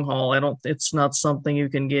the long haul. It's not something you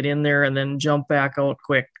can get in there and then jump back out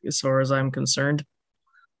quick, as far as I'm concerned.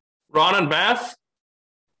 Ron and Beth?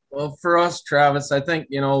 Well, for us, Travis, I think,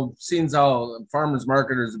 seeing how farmers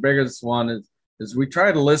market is the biggest one is we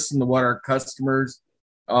try to listen to what our customers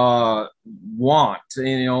want,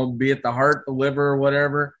 be it the heart, the liver,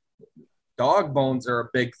 whatever. Dog bones are a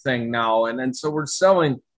big thing now. And so we're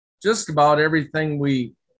selling just about everything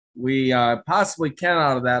we possibly can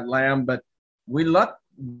out of that lamb, but we let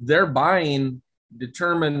their buying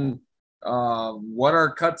determine what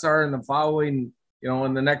our cuts are in the following,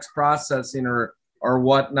 in the next processing or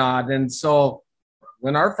whatnot. And so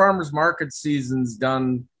when our farmers market season's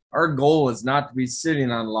done, our goal is not to be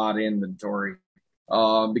sitting on a lot of inventory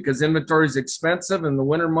because inventory is expensive in the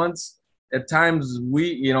winter months. At times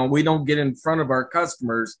we don't get in front of our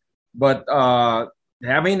customers, but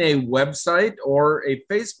having a website or a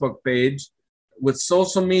Facebook page with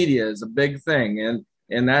social media is a big thing.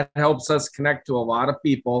 And that helps us connect to a lot of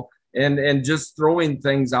people and just throwing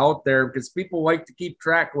things out there because people like to keep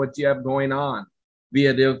track of what you have going on, be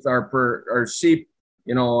it with our sheep,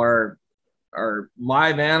 our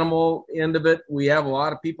live animal end of it. We have a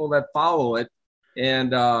lot of people that follow it,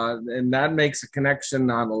 and that makes a connection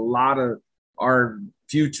on a lot of our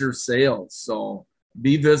future sales. So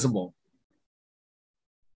be visible.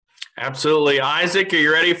 Absolutely. Isaac, are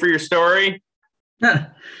you ready for your story?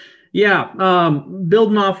 Yeah.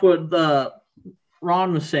 Building off what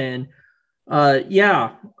Ron was saying, having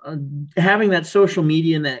that social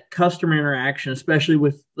media and that customer interaction, especially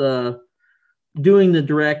with doing the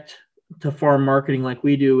direct to farm marketing like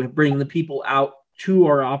we do, bringing the people out to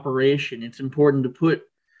our operation. It's important to put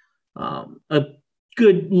a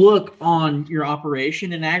good look on your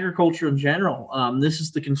operation and agriculture in general. This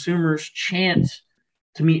is the consumer's chance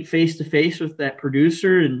to meet face to face with that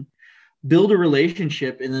producer and build a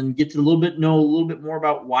relationship, and then get to know a little bit more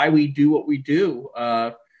about why we do what we do.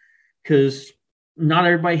 Because not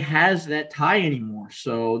everybody has that tie anymore.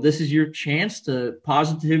 So this is your chance to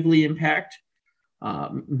positively impact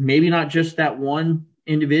maybe not just that one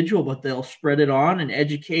individual, but they'll spread it on and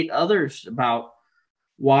educate others about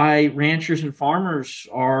why ranchers and farmers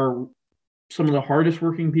are some of the hardest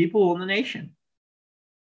working people in the nation.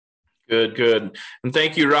 Good. And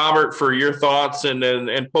thank you, Robert, for your thoughts and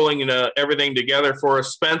pulling everything together for us.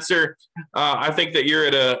 Spencer, I think that you're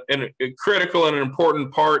at a critical and an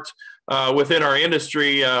important part within our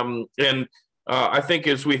industry. I think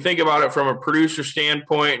as we think about it from a producer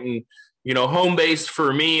standpoint, and, home base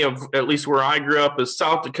for me, of at least where I grew up, is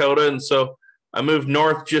South Dakota. And so I moved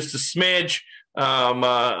north just a smidge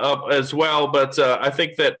up as well. But I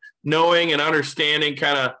think that knowing and understanding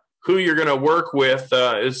kind of who you're going to work with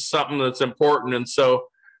is something that's important. And so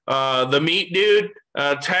the meat dude,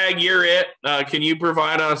 Tag, you're it. Can you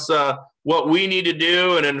provide us what we need to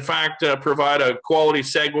do, and in fact provide a quality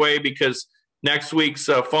segue, because next week's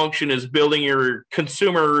function is building your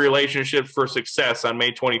consumer relationship for success on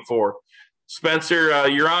May 24th. Spencer,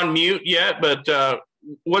 you're on mute yet, but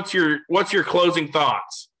what's your closing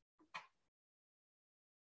thoughts?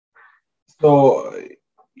 So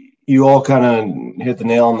you all kind of hit the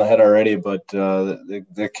nail on the head already, but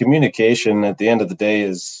the communication at the end of the day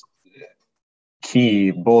is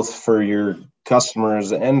key, both for your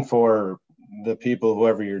customers and for the people,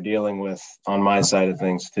 whoever you're dealing with on my side of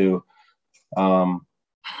things too.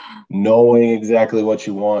 Knowing exactly what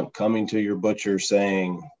you want, coming to your butcher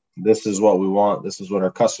saying, this is what we want, this is what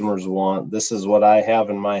our customers want, this is what I have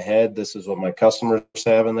in my head, this is what my customers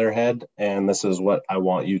have in their head, and this is what I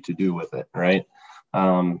want you to do with it, right?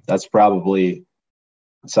 That's probably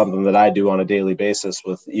something that I do on a daily basis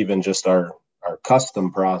with even just our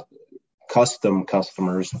custom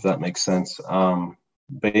customers, if that makes sense.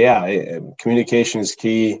 But yeah, communication is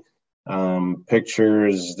key.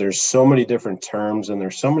 Pictures, there's so many different terms, and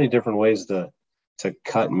there's so many different ways to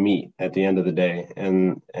cut meat at the end of the day,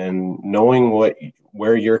 and knowing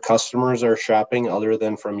where your customers are shopping other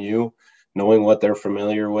than from you, knowing what they're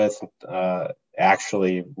familiar with,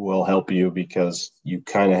 actually will help you, because you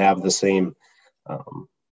kind of have the same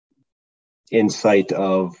insight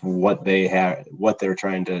of what they're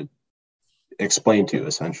trying to explain to you,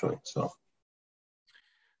 essentially. So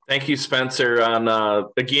thank you, Spencer.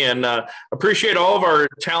 Again, appreciate all of our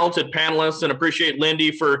talented panelists, and appreciate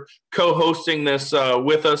Lindy for co-hosting this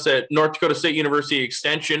with us at North Dakota State University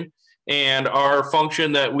Extension, and our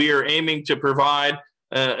function that we are aiming to provide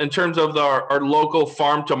in terms of our local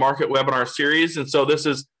farm to market webinar series. And so this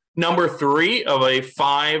is number 3 of a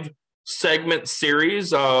 5-segment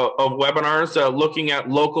series of webinars looking at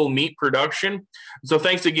local meat production. So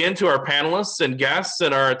thanks again to our panelists and guests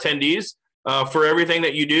and our attendees for everything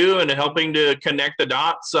that you do and helping to connect the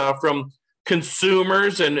dots from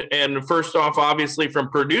consumers and first off, obviously from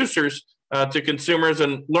producers to consumers,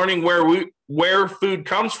 and learning where food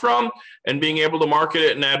comes from and being able to market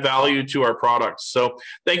it and add value to our products. So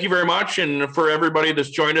thank you very much. And for everybody that's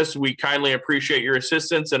joined us, we kindly appreciate your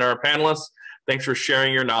assistance, and our panelists, thanks for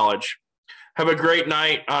sharing your knowledge. Have a great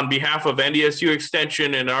night on behalf of NDSU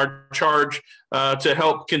Extension and our charge to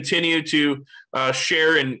help continue to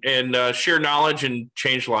share and share knowledge and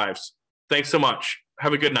change lives. Thanks so much.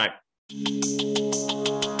 Have a good night.